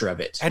the nature of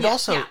it. And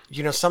also,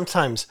 you know,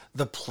 sometimes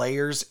the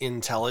player's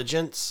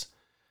intelligence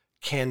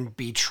can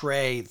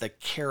betray the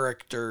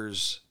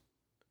character's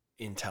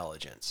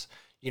intelligence.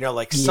 You know,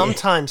 like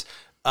sometimes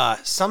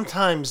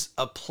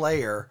a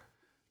player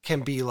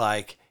can be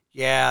like,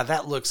 yeah,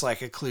 that looks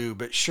like a clue,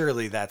 but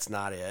surely that's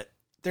not it.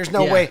 There's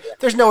no way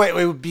it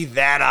would be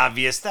that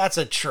obvious. That's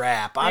a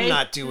trap. I'm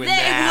not doing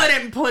that. They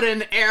wouldn't put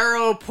an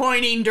arrow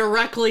pointing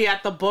directly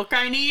at the book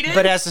I needed.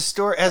 But as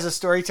a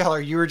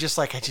storyteller, you were just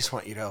like, I just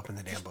want you to open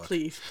the damn book.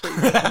 Please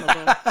open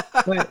the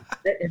book. Wait,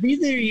 have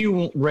either of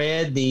you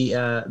read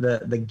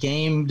the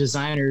Game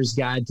Designer's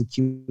Guide to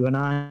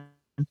QAnon?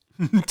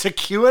 To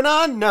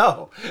QAnon?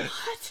 No.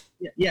 What?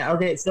 Yeah.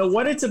 Okay. So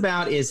what it's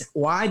about is,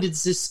 why did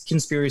this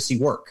conspiracy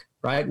work?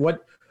 Right?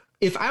 What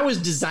if I was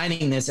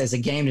designing this as a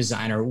game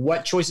designer?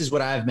 What choices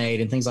would I have made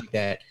and things like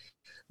that?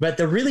 But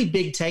the really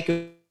big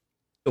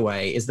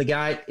takeaway is the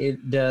guy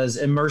does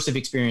immersive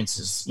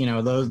experiences. You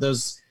know,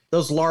 those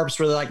LARPs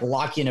where they like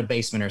lock you in a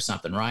basement or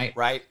something, right?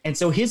 Right. And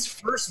so his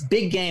first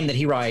big game that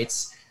he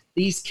writes,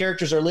 these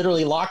characters are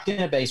literally locked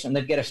in a basement.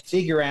 They've got to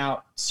figure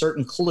out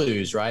certain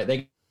clues, right?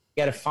 They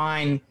got to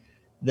find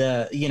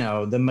the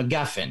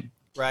MacGuffin,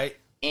 right?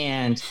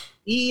 And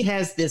he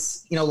has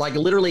this, like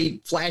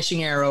literally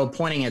flashing arrow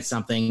pointing at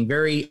something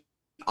very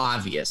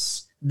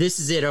obvious. This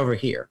is it over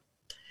here.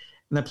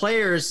 And the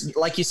players,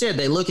 like you said,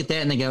 they look at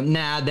that and they go,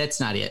 nah, that's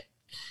not it.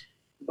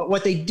 But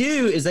what they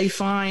do is they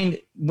find,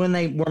 when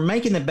they were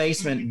making the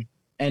basement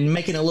and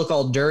making it look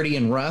all dirty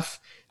and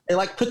rough, they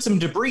like put some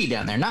debris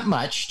down there. Not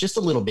much, just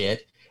a little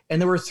bit. And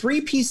there were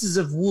 3 pieces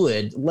of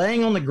wood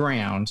laying on the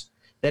ground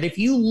that if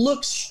you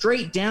look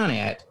straight down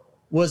at,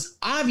 was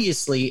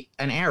obviously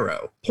an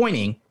arrow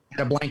pointing at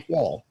a blank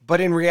wall.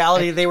 But in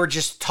reality, they were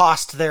just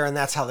tossed there, and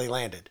that's how they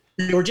landed.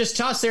 They were just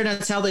tossed there, and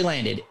that's how they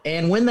landed.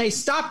 And when they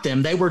stopped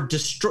them, they were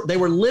destroyed. They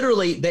were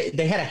literally,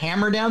 they had a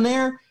hammer down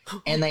there,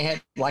 and they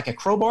had like a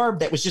crowbar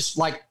that was just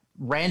like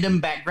random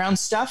background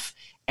stuff,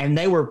 and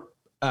they were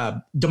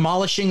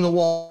demolishing the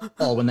wall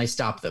when they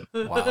stopped them.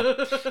 Wow.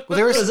 Well,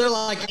 they're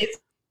like, it's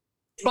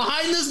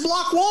behind this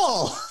block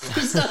wall.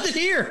 There's nothing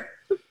here.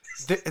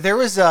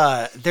 There's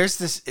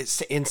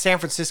this in San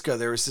Francisco.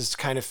 There was this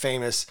kind of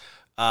famous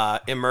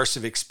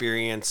immersive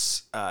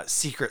experience,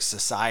 Secret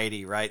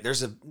Society, right?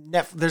 There's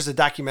a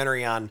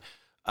documentary on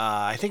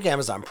I think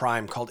Amazon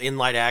Prime called In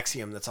Light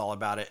Axiom that's all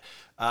about it.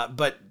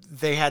 But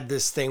they had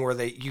this thing where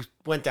you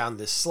went down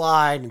this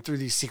slide and through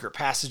these secret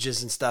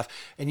passages and stuff,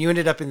 and you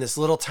ended up in this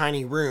little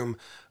tiny room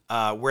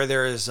where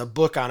there is a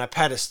book on a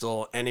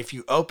pedestal, and if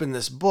you open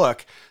this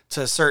book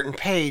to a certain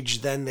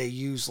page, then they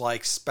use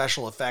like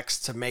special effects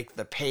to make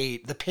the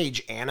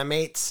page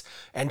animates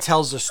and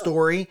tells a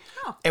story.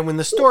 And when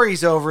the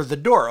story's over, the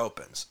door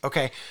opens.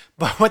 Okay.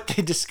 But what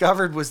they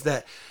discovered was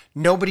that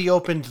nobody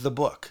opened the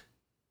book.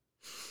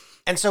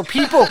 And so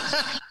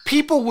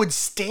people would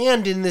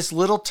stand in this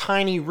little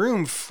tiny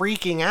room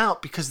freaking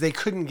out because they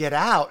couldn't get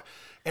out.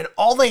 And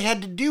all they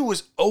had to do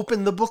was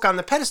open the book on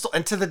the pedestal.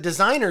 And to the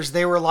designers,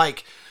 they were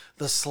like,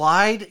 the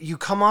slide, you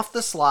come off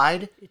the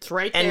slide. It's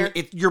right there.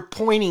 And you're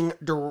pointing,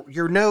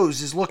 your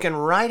nose is looking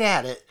right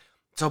at it.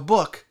 It's a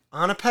book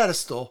on a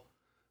pedestal.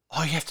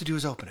 All you have to do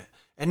is open it.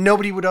 And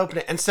nobody would open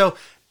it. And so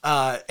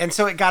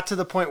it got to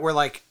the point where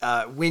like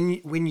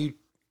when you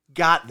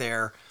got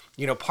there,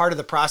 you know, part of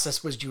the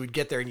process was you would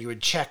get there and you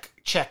would check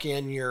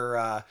in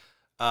your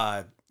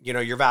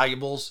your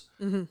valuables,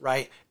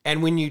 right?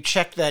 And when you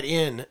checked that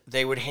in,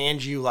 they would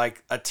hand you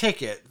like a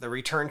ticket, the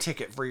return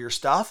ticket for your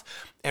stuff,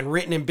 and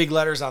written in big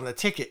letters on the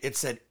ticket, it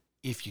said,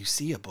 "If you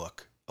see a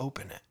book,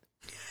 open it."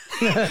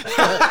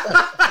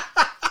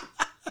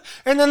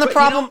 And then the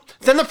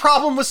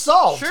problem was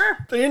solved. Sure.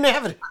 They didn't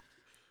have it.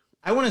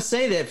 I want to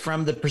say that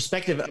from the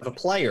perspective of a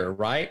player,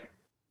 right?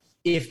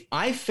 If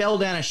I fell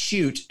down a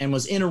chute and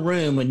was in a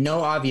room with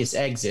no obvious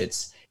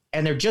exits,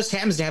 and there just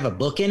happens to have a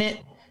book in it,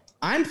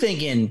 I'm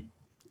thinking,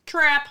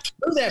 trap.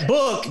 through that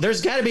book,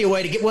 there's got to be a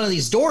way to get one of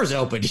these doors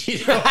open.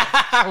 You know?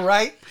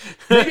 Right?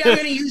 Maybe I'm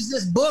going to use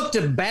this book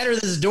to batter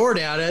this door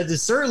down.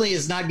 This certainly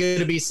is not going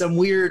to be some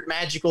weird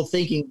magical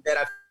thinking that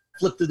I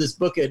flipped through this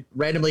book and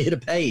randomly hit a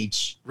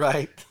page.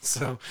 Right.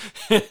 So,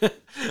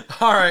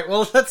 all right.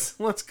 Well,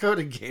 let's go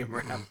to Game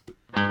Wrap.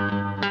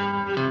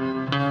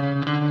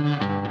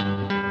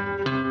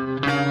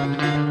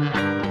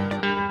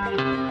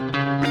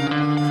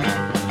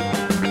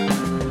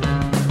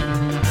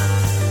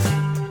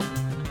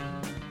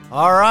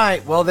 All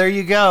right. Well, there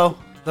you go.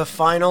 The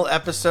final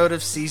episode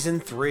of season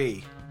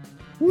 3.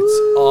 Woo!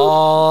 It's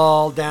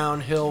all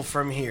downhill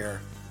from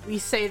here. We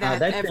say that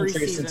that's every been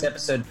true season. since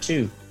episode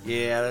 2.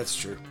 Yeah, that's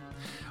true.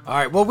 All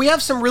right. Well, we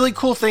have some really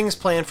cool things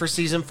planned for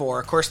season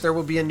 4. Of course, there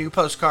will be a new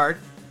postcard.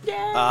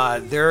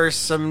 Yay! There are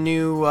some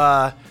new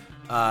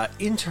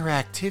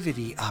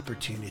interactivity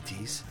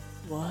opportunities.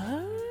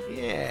 What?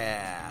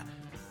 Yeah.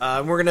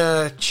 We're going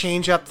to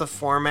change up the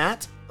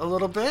format a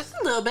little bit.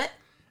 A little bit.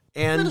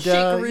 And Little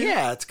shakeroo.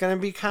 yeah, it's going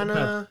to be kind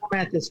of...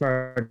 Format this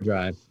hard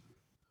drive.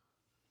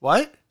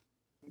 What?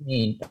 I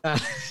mean,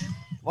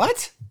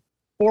 What?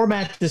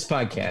 format this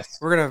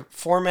podcast. We're going to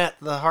format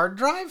the hard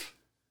drive?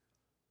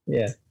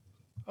 Yeah.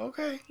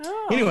 Okay.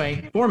 Oh.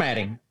 Anyway,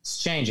 formatting.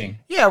 It's changing.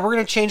 Yeah, we're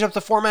going to change up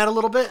the format a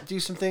little bit, do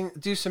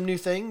some new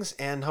things,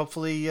 and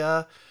hopefully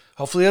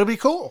it'll be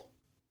cool.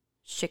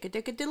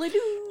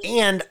 Shick-a-dick-a-dilly-doo.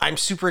 And I'm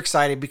super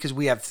excited because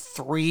we have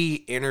 3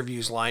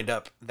 interviews lined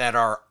up that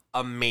are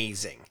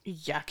amazing.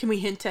 Yeah, can we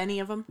hint to any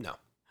of them? No.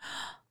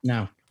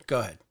 No. Go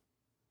ahead.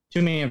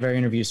 Too many of our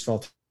interviews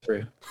fall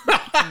through.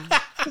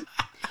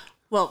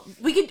 Well,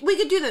 we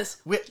could do this.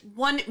 We-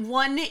 One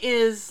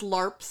is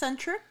LARP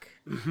centric.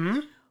 Mm-hmm.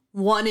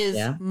 One is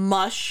Yeah.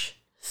 Mush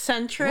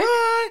centric,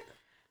 What?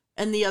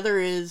 and the other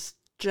is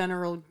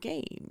general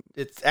game.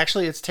 It's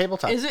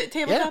tabletop. Is it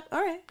tabletop? All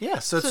right. Yeah,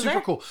 so it's So super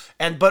there. cool.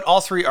 But all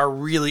 3 are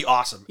really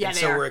awesome. Yeah, and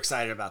they so are. we're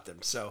excited about them.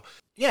 So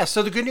yeah,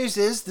 so the good news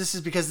is this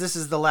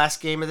is the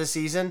last game of the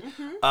season.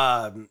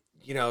 Mm-hmm.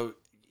 You know,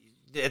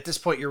 at this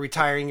point you're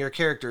retiring your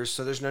characters,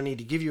 so there's no need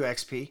to give you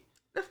XP.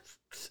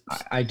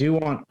 I do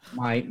want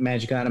my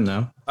magic item,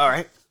 though. All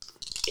right.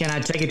 Can I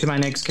take it to my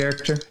next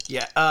character?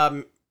 Yeah.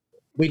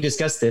 We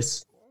discussed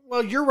this.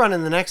 Well, you're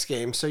running the next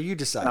game, so you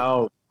decide.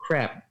 Oh,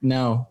 crap.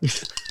 No.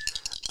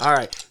 All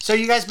right. So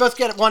you guys both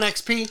get 1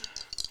 XP.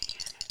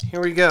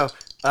 Here we go.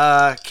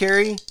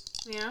 Carrie,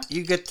 Yeah.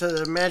 you get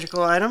the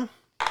magical item.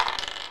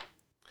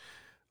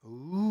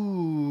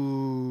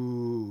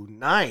 Ooh,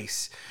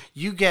 nice.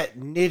 You get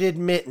knitted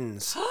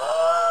mittens.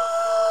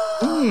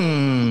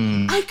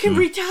 I can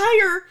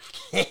retire.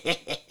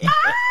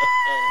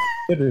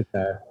 Good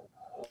retire.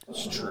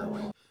 It's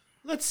true.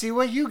 Let's see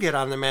what you get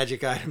on the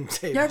magic item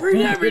table. Never.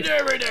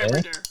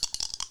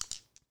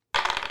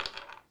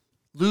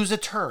 Lose a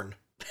turn.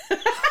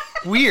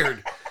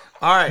 Weird.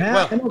 All right. Yeah,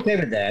 Well, I'm okay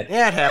with that.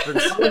 yeah, it happens.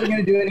 I wasn't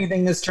going to do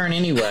anything this turn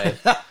anyway.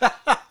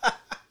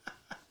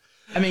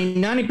 I mean,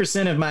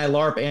 90% of my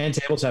LARP and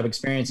tabletop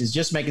experience is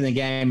just making the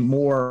game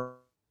more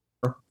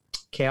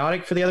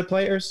chaotic for the other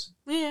players.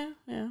 Yeah.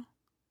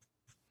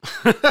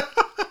 All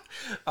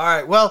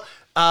right. Well,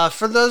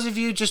 for those of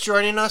you just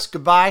joining us,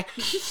 goodbye.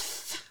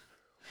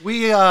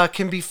 We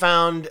can be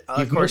found,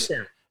 of course.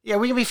 Yeah,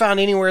 we can be found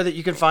anywhere that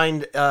you can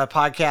find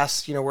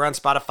podcasts. You know, we're on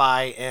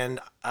Spotify and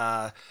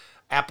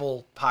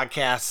Apple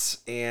Podcasts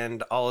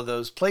and all of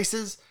those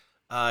places.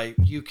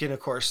 You can, of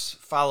course,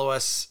 follow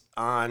us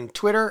on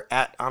Twitter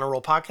at On a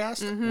Roll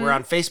Podcast. We're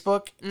on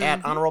Facebook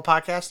at On a Roll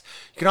Podcast.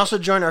 You can also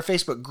join our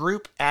Facebook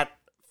group at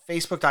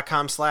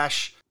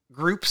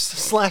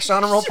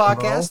facebook.com/groups/On a Roll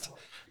Podcast.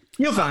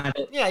 You'll find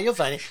it. Yeah, you'll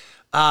find it.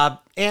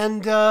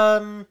 And you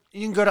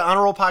can go to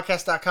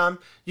honorrollpodcast.com.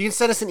 You can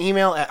send us an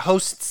email at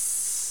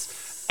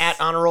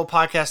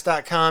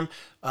hosts@honorrollpodcast.com.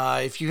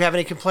 If you have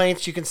any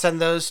complaints, you can send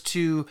those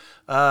to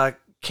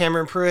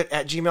Cameron Pruitt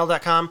at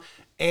gmail.com.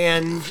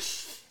 And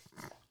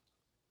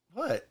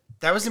what?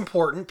 That was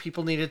important.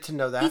 People needed to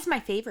know that. He's my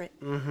favorite.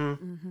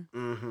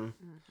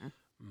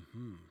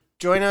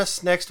 Join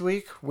us next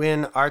week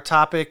when our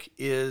topic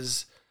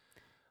is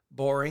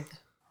boring.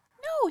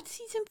 No, it's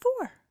season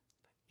 4.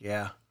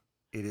 Yeah,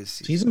 it is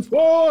Season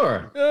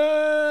 4.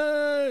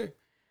 Yay!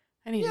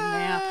 I need a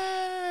nap.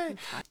 Yay!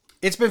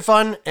 It's been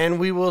fun, and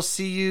we will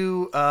see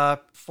you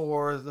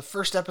for the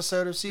first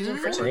episode of season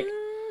 4.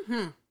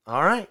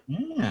 All right.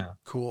 Yeah.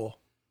 Cool.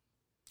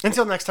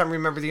 Until next time,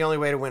 remember the only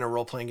way to win a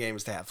role-playing game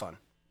is to have fun.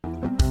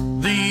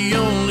 The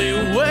only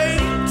way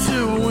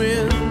to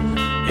win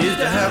is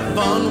to have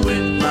fun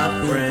with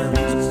my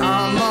friends.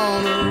 I'm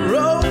on a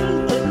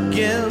roll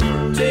again.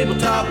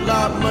 Tabletop,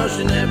 lot, mush,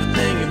 and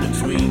everything in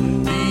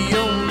between. The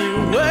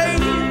only way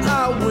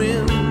I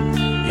win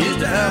is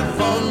to have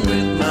fun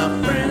with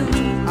my friends.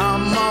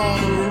 I'm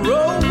on a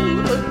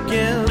roll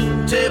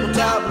again.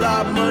 Tabletop,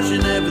 lot, mush,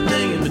 and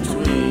everything in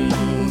between.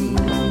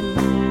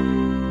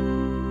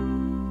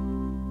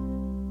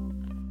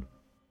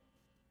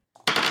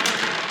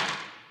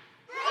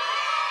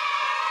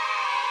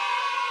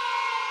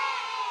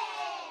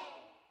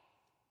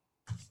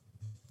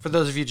 For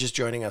those of you just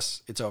joining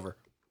us, it's over.